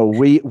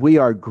 we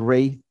are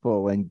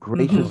grateful and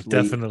graciously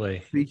definitely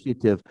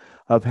appreciative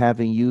of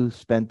having you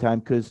spend time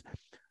because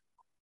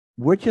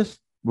we're just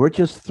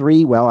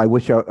three. Well, I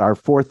wish our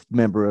fourth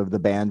member of the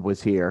band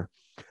was here.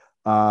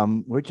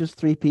 We're just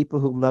three people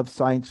who love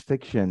science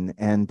fiction,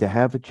 and to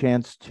have a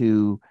chance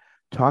to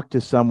talk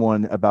to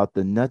someone about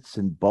the nuts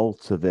and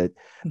bolts of it,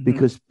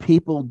 because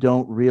people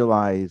don't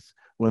realize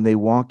when they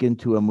walk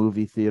into a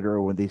movie theater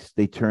or when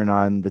they turn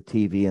on the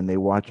TV and they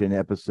watch an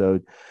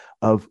episode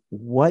of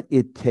what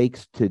it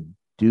takes to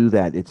do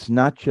that. It's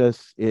not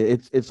just,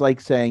 it's like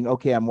saying,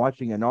 okay, I'm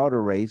watching an auto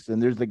race and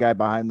there's the guy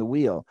behind the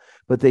wheel,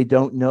 but they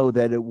don't know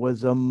that it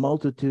was a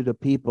multitude of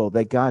people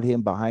that got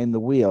him behind the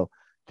wheel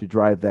to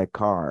drive that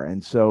car.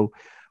 And so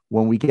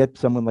when we get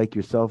someone like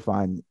yourself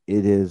on,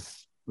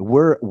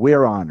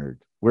 we're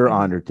honored. We're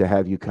honored to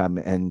have you come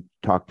and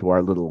talk to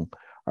our little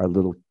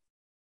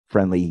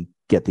friendly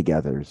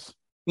get-togethers.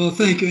 Well,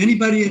 thank you.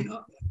 Anybody in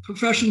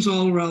professions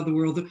all around the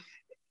world,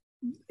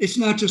 it's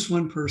not just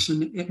one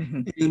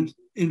person. And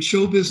in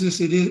show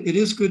business, it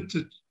is good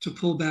to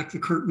pull back the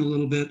curtain a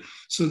little bit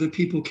so that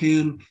people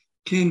can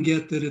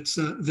get that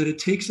that it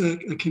takes a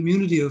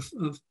community of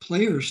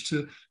players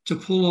to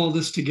pull all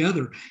this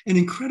together, and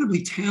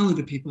incredibly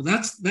talented people.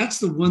 That's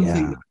the one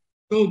thing that I'm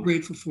so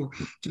grateful for,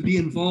 to be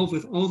involved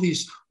with all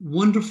these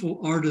wonderful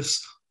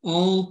artists,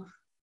 all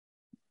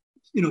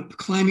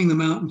climbing the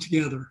mountain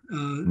together.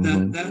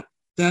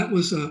 That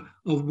was a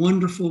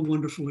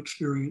wonderful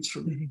experience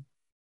for me.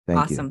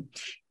 Awesome.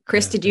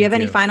 Chris, did you have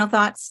any final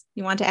thoughts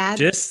you want to add?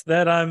 Just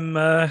that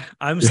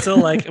I'm still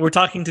like, we're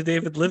talking to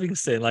David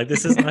Livingston. Like,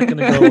 this is not going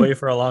to go away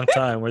for a long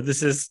time, where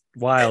this is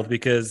wild,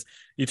 because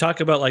you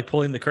talk about like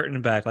pulling the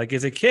curtain back. Like,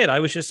 as a kid,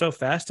 I was just so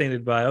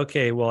fascinated by,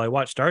 okay, well, I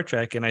watch Star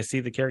Trek and I see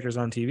the characters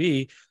on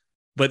TV,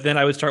 but then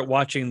I would start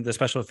watching the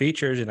special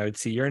features and I would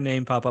see your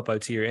name pop up. I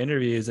would see your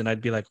interviews and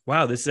I'd be like,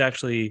 wow, this is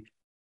actually,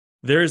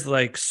 there's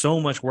like so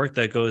much work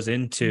that goes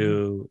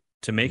into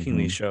making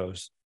these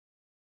shows.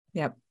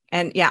 Yep.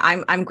 And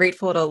I'm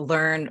grateful to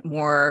learn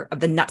more of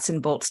the nuts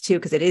and bolts too,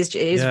 because it is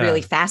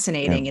really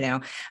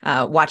fascinating,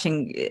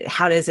 watching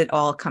how does it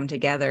all come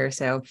together.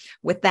 So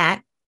with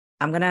that,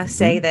 I'm going to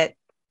say that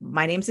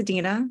my name's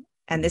Adina,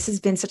 and this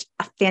has been such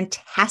a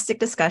fantastic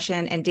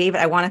discussion. And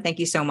David, I want to thank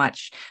you so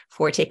much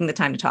for taking the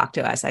time to talk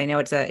to us. I know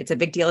it's a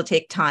big deal to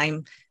take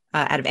time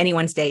out of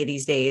anyone's day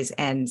these days.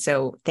 And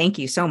so thank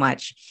you so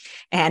much.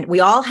 And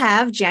we all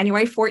have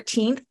January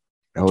 14th,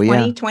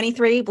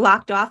 2023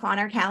 blocked off on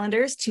our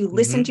calendars to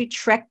listen to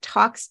Trek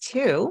Talks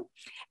 2.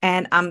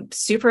 And I'm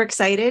super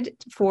excited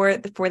for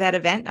that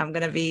event. I'm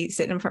going to be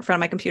sitting in front of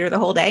my computer the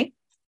whole day.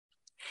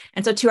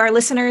 And so to our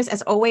listeners,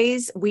 as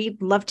always,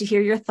 we'd love to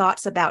hear your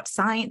thoughts about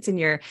science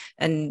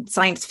and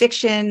science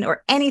fiction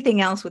or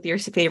anything else with your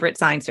favorite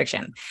science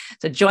fiction.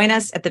 So join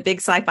us at the Big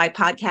Sci-Fi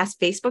Podcast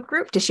Facebook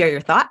group to share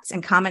your thoughts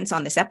and comments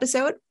on this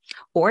episode,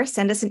 or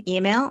send us an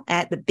email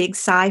at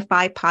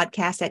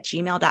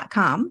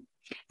thebigscifipodcast@gmail.com.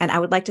 And I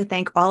would like to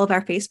thank all of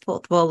our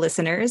Facebook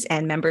listeners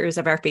and members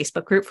of our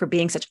Facebook group for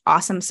being such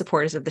awesome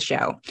supporters of the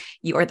show.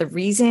 You are the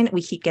reason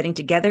we keep getting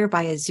together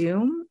via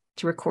Zoom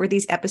to record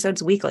these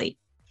episodes weekly.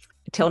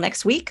 Until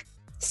next week,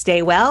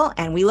 stay well,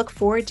 and we look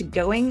forward to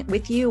going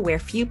with you where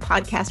few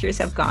podcasters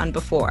have gone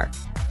before.